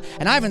think about,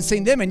 and I haven't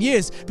seen them in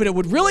years, but it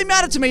would really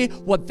matter to me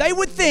what they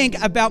would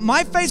think about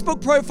my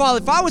Facebook profile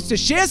if I was to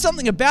share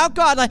something about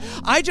God. Like,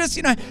 I just,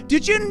 you know,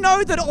 did you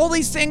know that all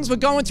these things were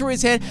going through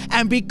his head?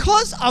 And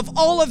because of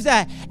all of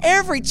that,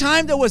 every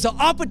time there was an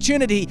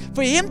opportunity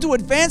for him to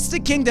advance the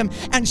kingdom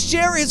and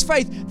share his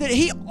faith, that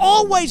he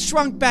always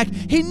shrunk back.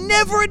 He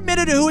never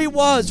admitted who he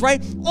was,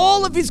 right?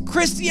 All of his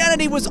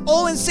Christianity was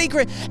all in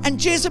secret. And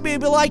Jesus would be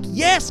like,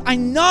 yes, I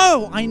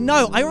know. I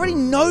already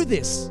know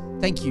this.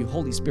 Thank you,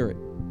 Holy Spirit.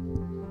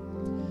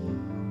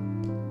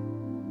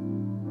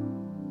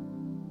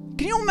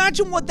 Can you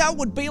imagine what that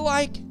would be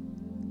like?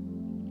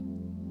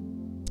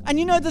 And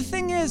you know, the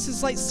thing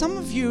is like some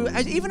of you,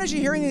 even as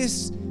you're hearing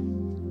this,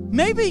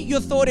 maybe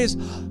your thought is,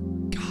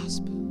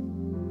 gasp,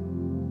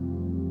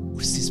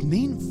 what does this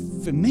mean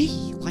for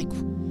me? Like,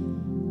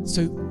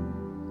 so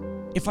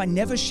if I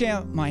never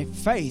share my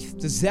faith,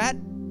 does that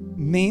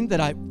mean that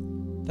I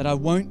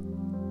won't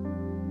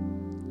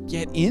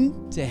get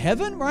into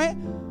heaven, right?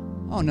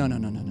 Oh, no.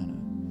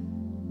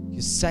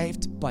 You're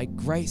saved by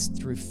grace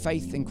through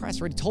faith in Christ.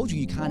 I already told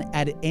you can't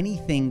add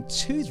anything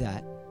to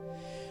that.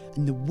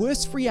 And the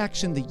worst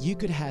reaction that you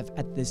could have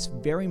at this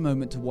very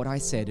moment to what I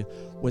said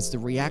was the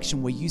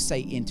reaction where you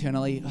say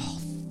internally, oh,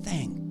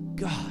 thank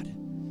God.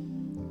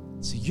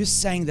 So you're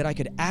saying that I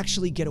could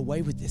actually get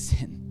away with this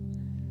sin?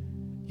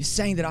 You're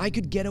saying that I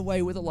could get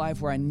away with a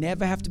life where I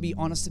never have to be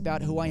honest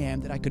about who I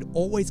am, that I could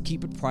always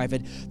keep it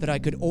private, that I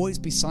could always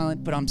be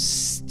silent, but I'm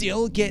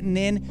still getting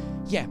in?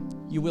 Yeah,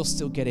 you will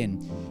still get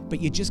in,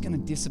 but you're just going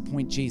to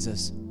disappoint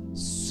Jesus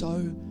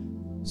so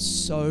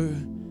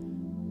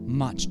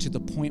much to the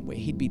point where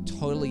he'd be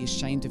totally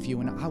ashamed of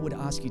you. And I would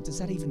ask you, does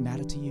that even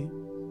matter to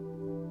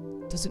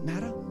you? Does it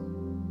matter?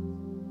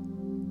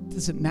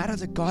 Does it matter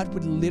that God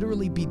would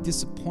literally be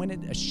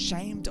disappointed,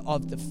 ashamed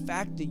of the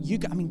fact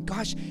that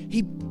gosh,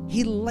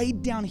 he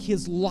laid down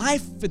his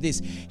life for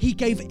this. He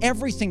gave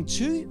everything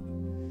to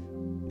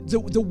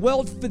the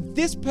world for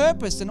this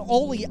purpose, and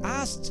all he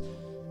asked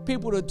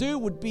people to do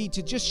would be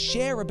to just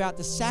share about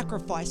the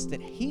sacrifice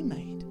that he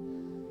made.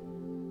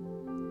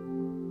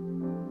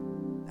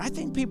 I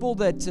think people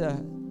that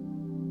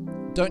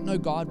don't know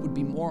God would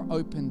be more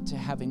open to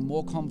having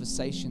more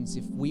conversations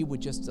if we were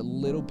just a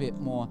little bit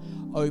more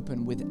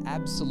open with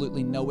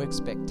absolutely no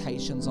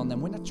expectations on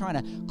them. We're not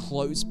trying to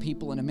close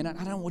people in a minute.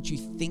 I don't know what you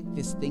think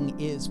this thing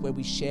is where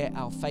we share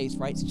our faith,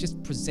 right? It's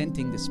just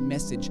presenting this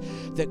message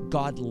that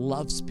God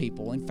loves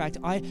people. In fact,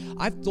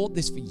 I've thought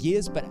this for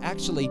years, but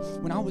actually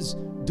when I was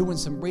doing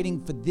some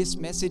reading for this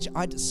message,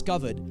 I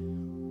discovered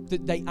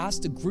that they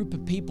asked a group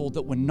of people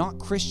that were not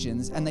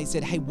Christians, and they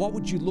said, hey, what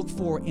would you look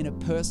for in a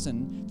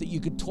person that you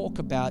could talk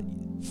about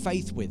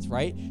faith with,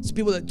 right? So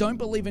people that don't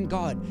believe in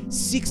God,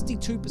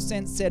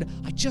 62% said,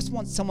 I just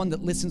want someone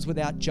that listens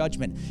without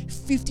judgment.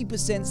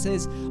 50%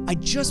 says, I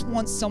just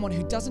want someone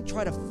who doesn't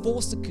try to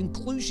force a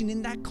conclusion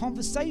in that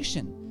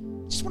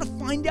conversation. Just want to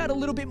find out a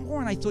little bit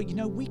more. And I thought,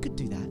 we could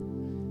do that.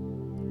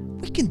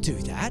 We can do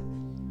that.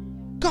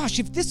 Gosh,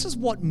 if this is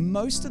what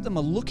most of them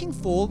are looking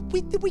for,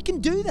 we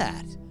can do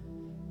that.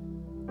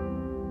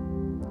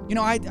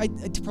 I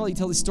probably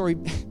tell this story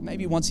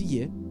maybe once a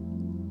year,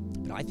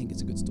 but I think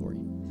it's a good story.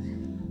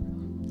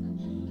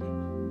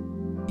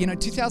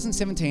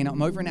 2017,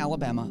 I'm over in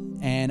Alabama,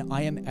 and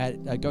I am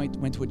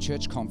went to a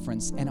church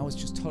conference, and I was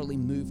just totally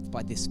moved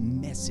by this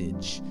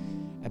message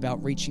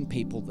about reaching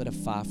people that are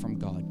far from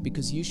God.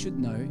 Because you should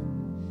know,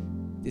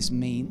 this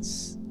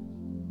means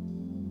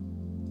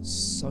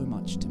so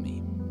much to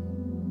me.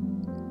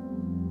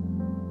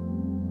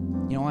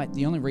 The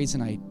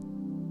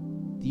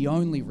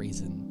only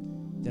reason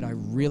that I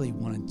really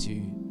wanted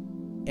to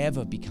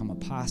ever become a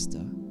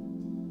pastor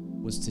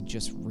was to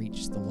just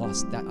reach the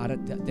lost.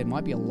 There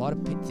might be a lot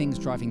of things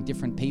driving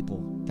different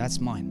people. That's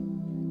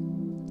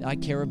mine. I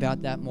care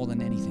about that more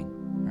than anything,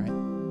 right?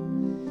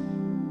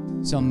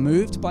 So I'm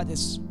moved by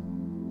this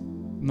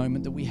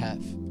moment that we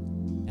have,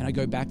 and I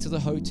go back to the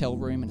hotel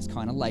room, and it's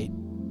kind of late.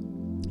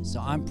 So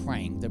I'm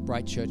praying that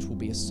Bright Church will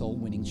be a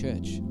soul-winning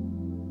church.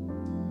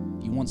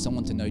 If you want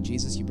someone to know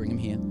Jesus, you bring them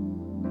here,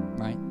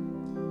 right?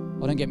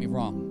 Well, don't get me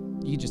wrong.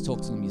 You just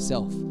talk to them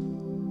yourself,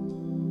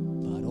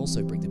 but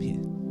also bring them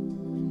here.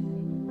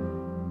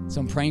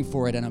 So I'm praying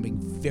for it, and I'm being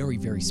very,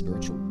 very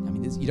spiritual.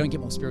 You don't get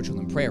more spiritual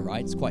than prayer,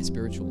 right? It's quite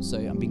spiritual. So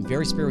I'm being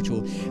very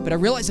spiritual, but I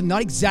realize I'm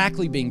not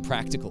exactly being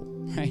practical,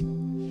 right?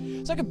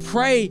 So I can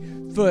pray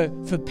for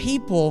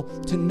people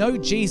to know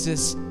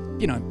Jesus,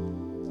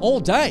 all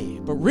day,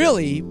 but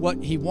really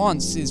what he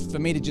wants is for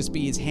me to just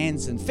be his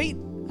hands and feet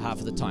half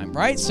of the time,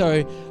 right?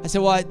 So I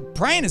said, well,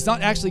 praying is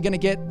not actually going to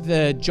get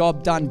the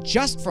job done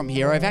just from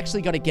here. I've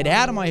actually got to get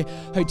out of my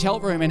hotel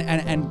room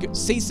and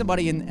see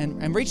somebody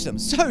and reach them.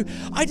 So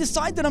I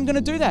decide that I'm going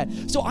to do that.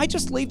 So I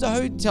just leave the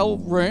hotel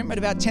room at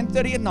about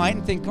 10:30 at night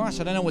and think, gosh,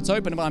 I don't know what's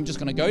open, but I'm just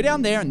going to go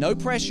down there and no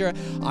pressure.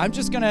 I'm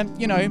just going to,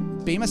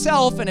 be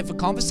myself. And if a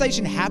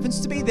conversation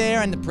happens to be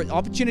there and the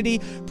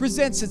opportunity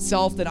presents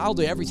itself, then I'll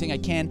do everything I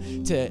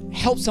can to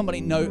help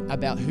somebody know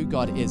about who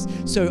God is.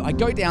 So I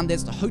go down,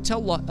 there's the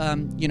hotel,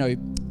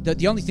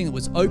 the only thing that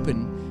was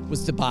open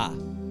was the bar.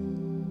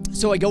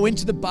 So I go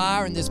into the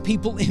bar, and there's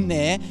people in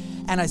there,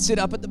 and I sit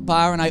up at the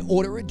bar and I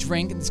order a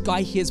drink, and this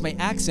guy hears my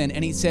accent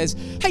and he says,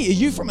 hey, are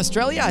you from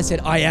Australia? I said,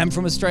 I am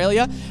from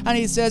Australia. And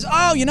he says,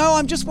 oh,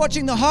 I'm just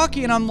watching the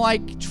hockey. And I'm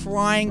like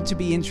trying to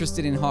be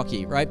interested in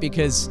hockey, right?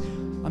 Because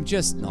I'm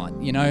just not,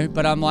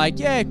 but I'm like,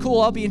 yeah,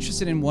 cool. I'll be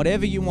interested in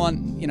whatever you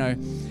want,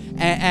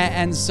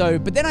 And so,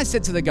 but then I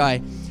said to the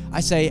guy, I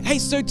say, hey,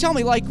 so tell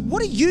me,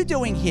 what are you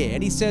doing here?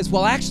 And he says,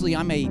 well, actually,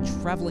 I'm a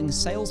traveling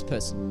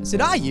salesperson. I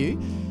said, are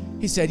you?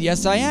 He said,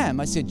 yes, I am.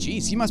 I said,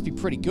 geez, you must be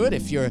pretty good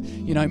if you're,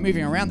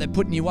 moving around. They're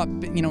putting you up,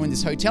 in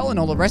this hotel and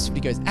all the rest of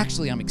it. He goes,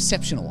 actually, I'm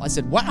exceptional. I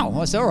said, wow.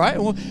 I said, all right.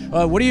 Well,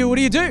 what do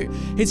you do?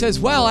 He says,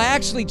 well, I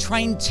actually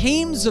train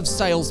teams of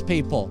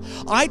salespeople.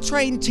 I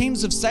train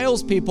teams of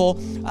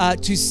salespeople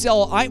to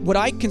sell what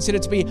I consider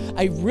to be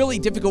a really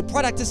difficult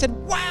product. I said,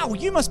 wow,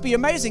 you must be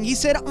amazing. He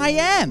said, I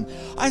am.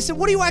 I said,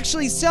 what do you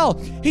actually sell?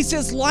 He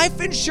says, life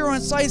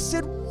insurance. I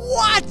said,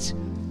 what?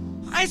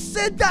 I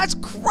said, that's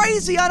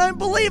crazy. I don't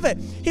believe it.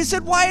 He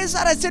said, why is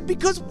that? I said,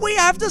 because we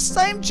have the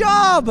same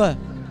job.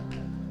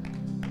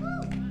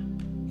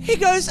 He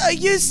goes, are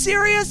you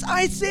serious?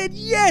 I said,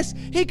 yes.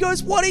 He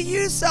goes, what do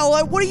you sell?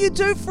 What do you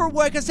do for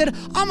work? I said,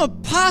 I'm a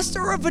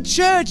pastor of a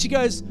church. He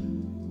goes,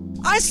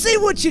 I see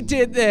what you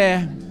did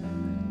there.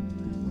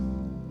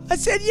 I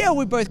said, yeah,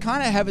 we both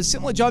kind of have a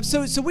similar job.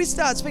 So we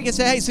start speaking. I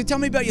say, hey, so tell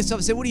me about yourself.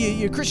 I said, what are you?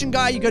 You're a Christian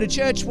guy? You go to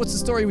church? What's the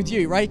story with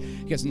you, right?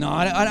 He goes, no,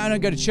 I don't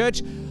go to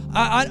church.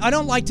 I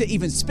don't like to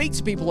even speak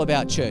to people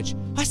about church.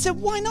 I said,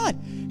 why not?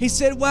 He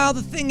said, well,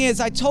 the thing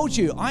is, I told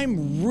you,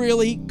 I'm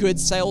really good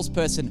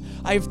salesperson.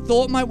 I've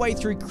thought my way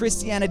through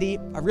Christianity.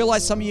 I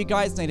realize some of you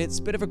guys need it. It's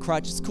a bit of a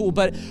crutch. It's cool.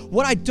 But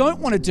what I don't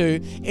want to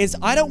do is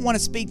I don't want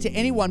to speak to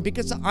anyone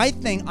because I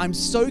think I'm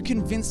so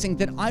convincing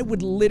that I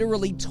would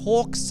literally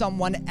talk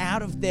someone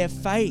out of their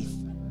faith.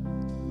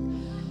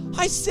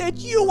 I said,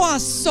 you are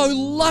so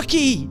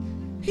lucky.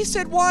 He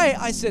said, why?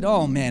 I said,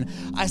 oh man.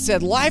 I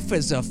said, life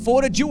has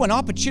afforded you an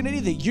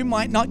opportunity that you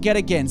might not get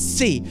again.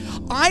 See,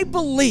 I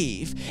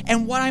believe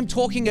in what I'm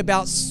talking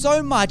about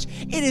so much,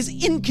 it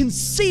is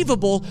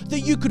inconceivable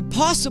that you could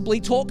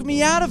possibly talk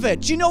me out of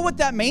it. Do you know what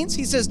that means?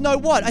 He says, no,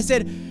 what? I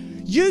said,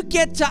 you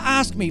get to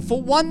ask me for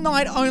one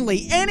night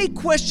only any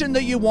question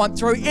that you want,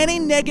 throw any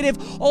negative,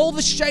 all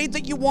the shade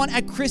that you want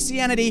at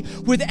Christianity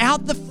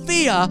without the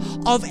fear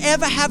of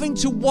ever having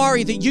to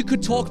worry that you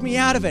could talk me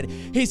out of it.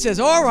 He says,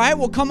 all right,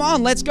 well, come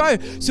on, let's go.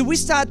 So we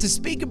start to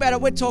speak about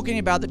it. We're talking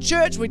about the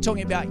church. We're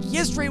talking about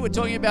history. We're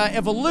talking about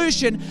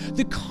evolution.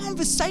 The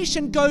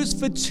conversation goes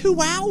for 2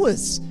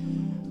 hours.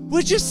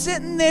 We're just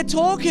sitting there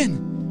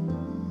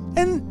talking.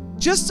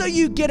 And just so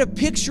you get a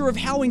picture of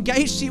how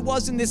engaged he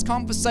was in this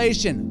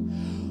conversation,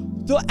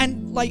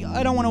 and like,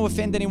 I don't want to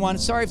offend anyone.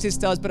 Sorry if this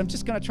does, but I'm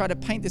just going to try to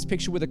paint this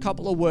picture with a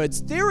couple of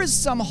words. There is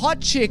some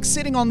hot chick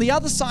sitting on the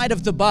other side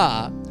of the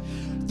bar.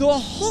 The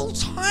whole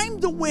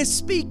time that we're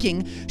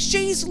speaking,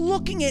 she's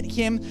looking at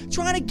him,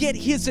 trying to get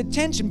his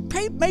attention,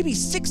 maybe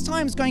 6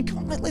 times going,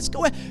 come on, let's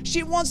go.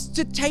 She wants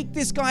to take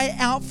this guy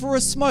out for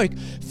a smoke.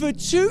 For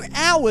 2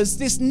 hours,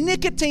 this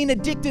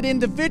nicotine-addicted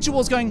individual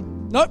is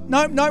going, nope,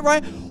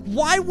 right?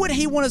 Why would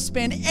he want to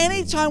spend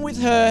any time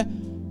with her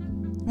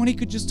when he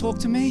could just talk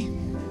to me?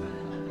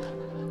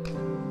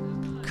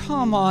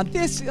 Come on,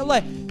 this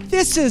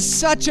is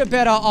such a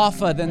better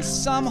offer than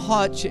some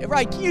hot chick.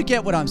 Right, you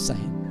get what I'm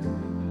saying.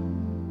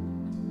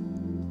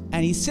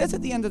 And he says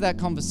at the end of that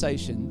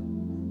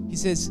conversation, he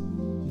says,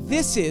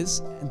 this is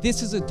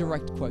a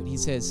direct quote. He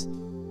says,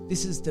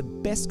 this is the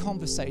best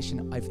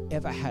conversation I've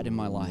ever had in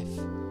my life.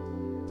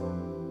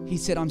 He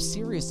said, I'm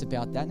serious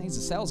about that. And he's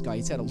a sales guy.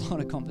 He's had a lot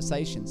of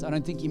conversations. I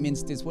don't think he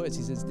minced his words.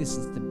 He says, this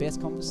is the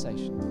best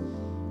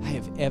conversation I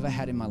have ever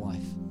had in my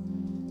life.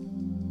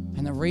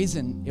 And the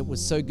reason it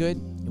was so good,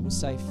 it was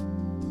safe.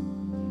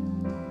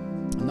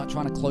 I'm not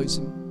trying to close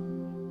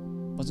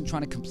him. Wasn't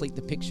trying to complete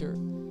the picture.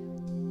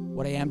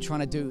 What I am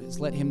trying to do is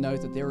let him know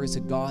that there is a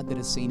God that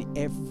has seen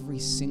every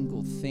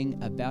single thing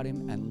about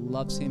him and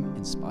loves him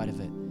in spite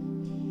of it.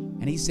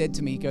 And he said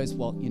to me, he goes,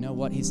 well, you know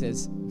what? He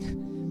says,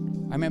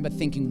 I remember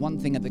thinking one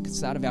thing at the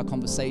start of our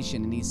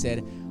conversation, and he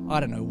said, I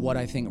don't know what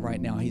I think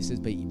right now. He says,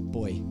 but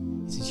boy,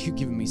 he says, you've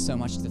given me so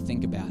much to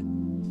think about.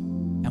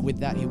 And with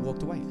that, he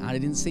walked away. I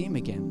didn't see him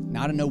again.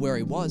 Now, I don't know where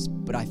he was,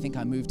 but I think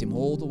I moved him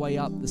all the way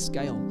up the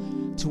scale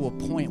to a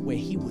point where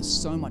he was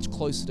so much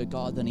closer to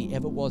God than he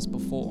ever was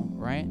before,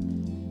 right?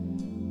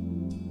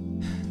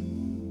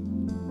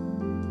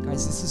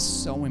 Guys, this is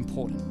so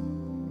important. I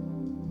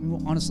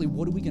mean, honestly,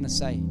 what are we going to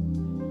say?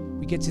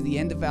 We get to the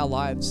end of our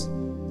lives,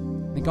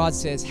 and God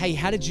says, hey,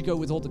 how did you go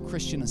with all the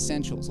Christian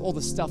essentials, all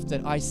the stuff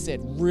that I said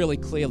really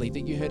clearly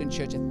that you heard in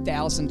church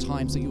 1,000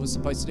 times that you were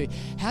supposed to do?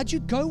 How'd you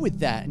go with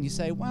that? And you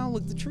say, well,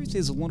 look, the truth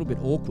is a little bit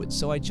awkward,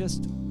 so I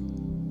just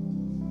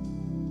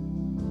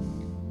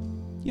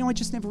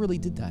never really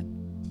did that.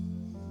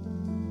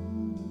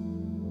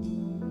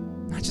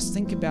 And I just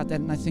think about that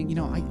and I think,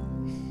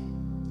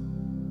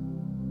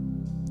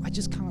 I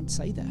just can't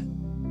say that.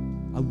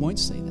 I won't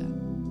say that.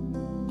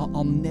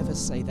 I'll never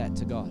say that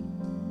to God.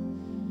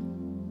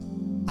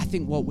 I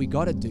think what we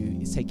got to do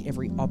is take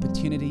every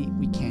opportunity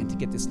we can to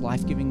get this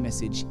life-giving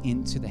message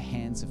into the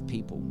hands of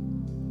people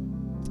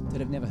that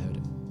have never heard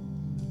it.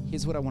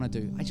 Here's what I want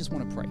to do. I just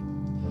want to pray.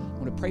 I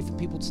want to pray for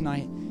people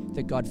tonight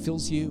that God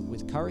fills you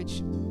with courage.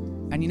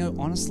 And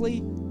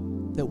honestly,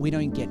 that we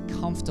don't get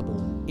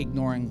comfortable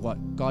ignoring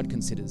what God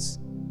considers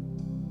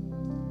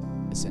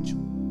essential.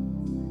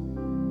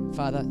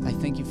 Father, I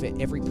thank you for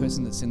every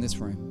person that's in this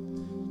room.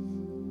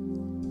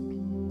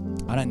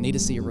 I don't need to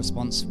see a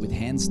response with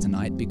hands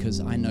tonight because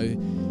I know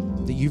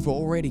that you've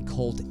already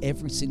called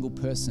every single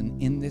person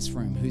in this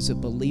room who's a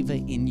believer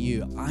in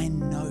you. I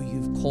know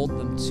you've called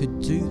them to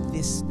do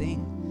this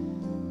thing.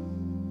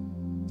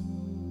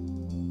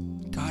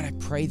 God, I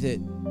pray that,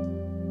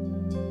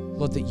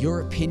 Lord, that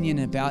your opinion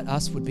about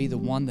us would be the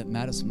one that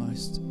matters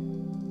most.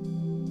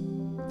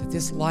 That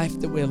this life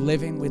that we're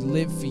living, we'd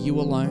live for you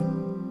alone.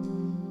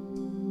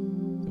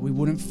 We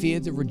wouldn't fear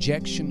the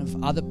rejection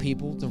of other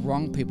people, the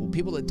wrong people,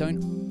 people that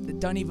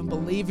don't even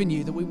believe in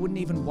you, that we wouldn't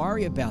even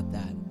worry about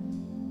that.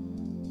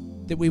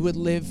 That we would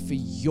live for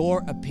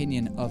your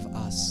opinion of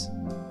us,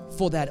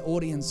 for that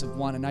audience of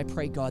one. And I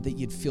pray, God, that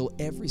you'd fill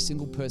every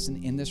single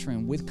person in this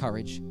room with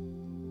courage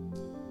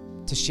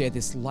to share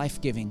this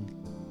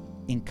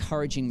life-giving,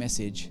 encouraging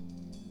message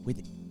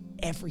with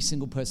every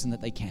single person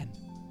that they can.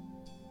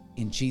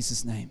 In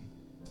Jesus' name,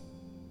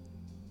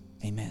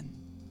 amen.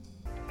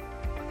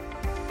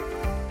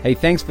 Hey,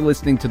 thanks for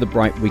listening to the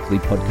Bright Weekly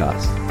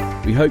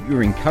podcast. We hope you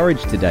were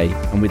encouraged today,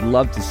 and we'd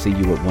love to see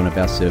you at one of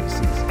our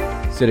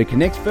services. So to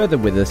connect further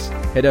with us,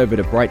 head over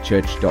to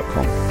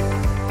brightchurch.com.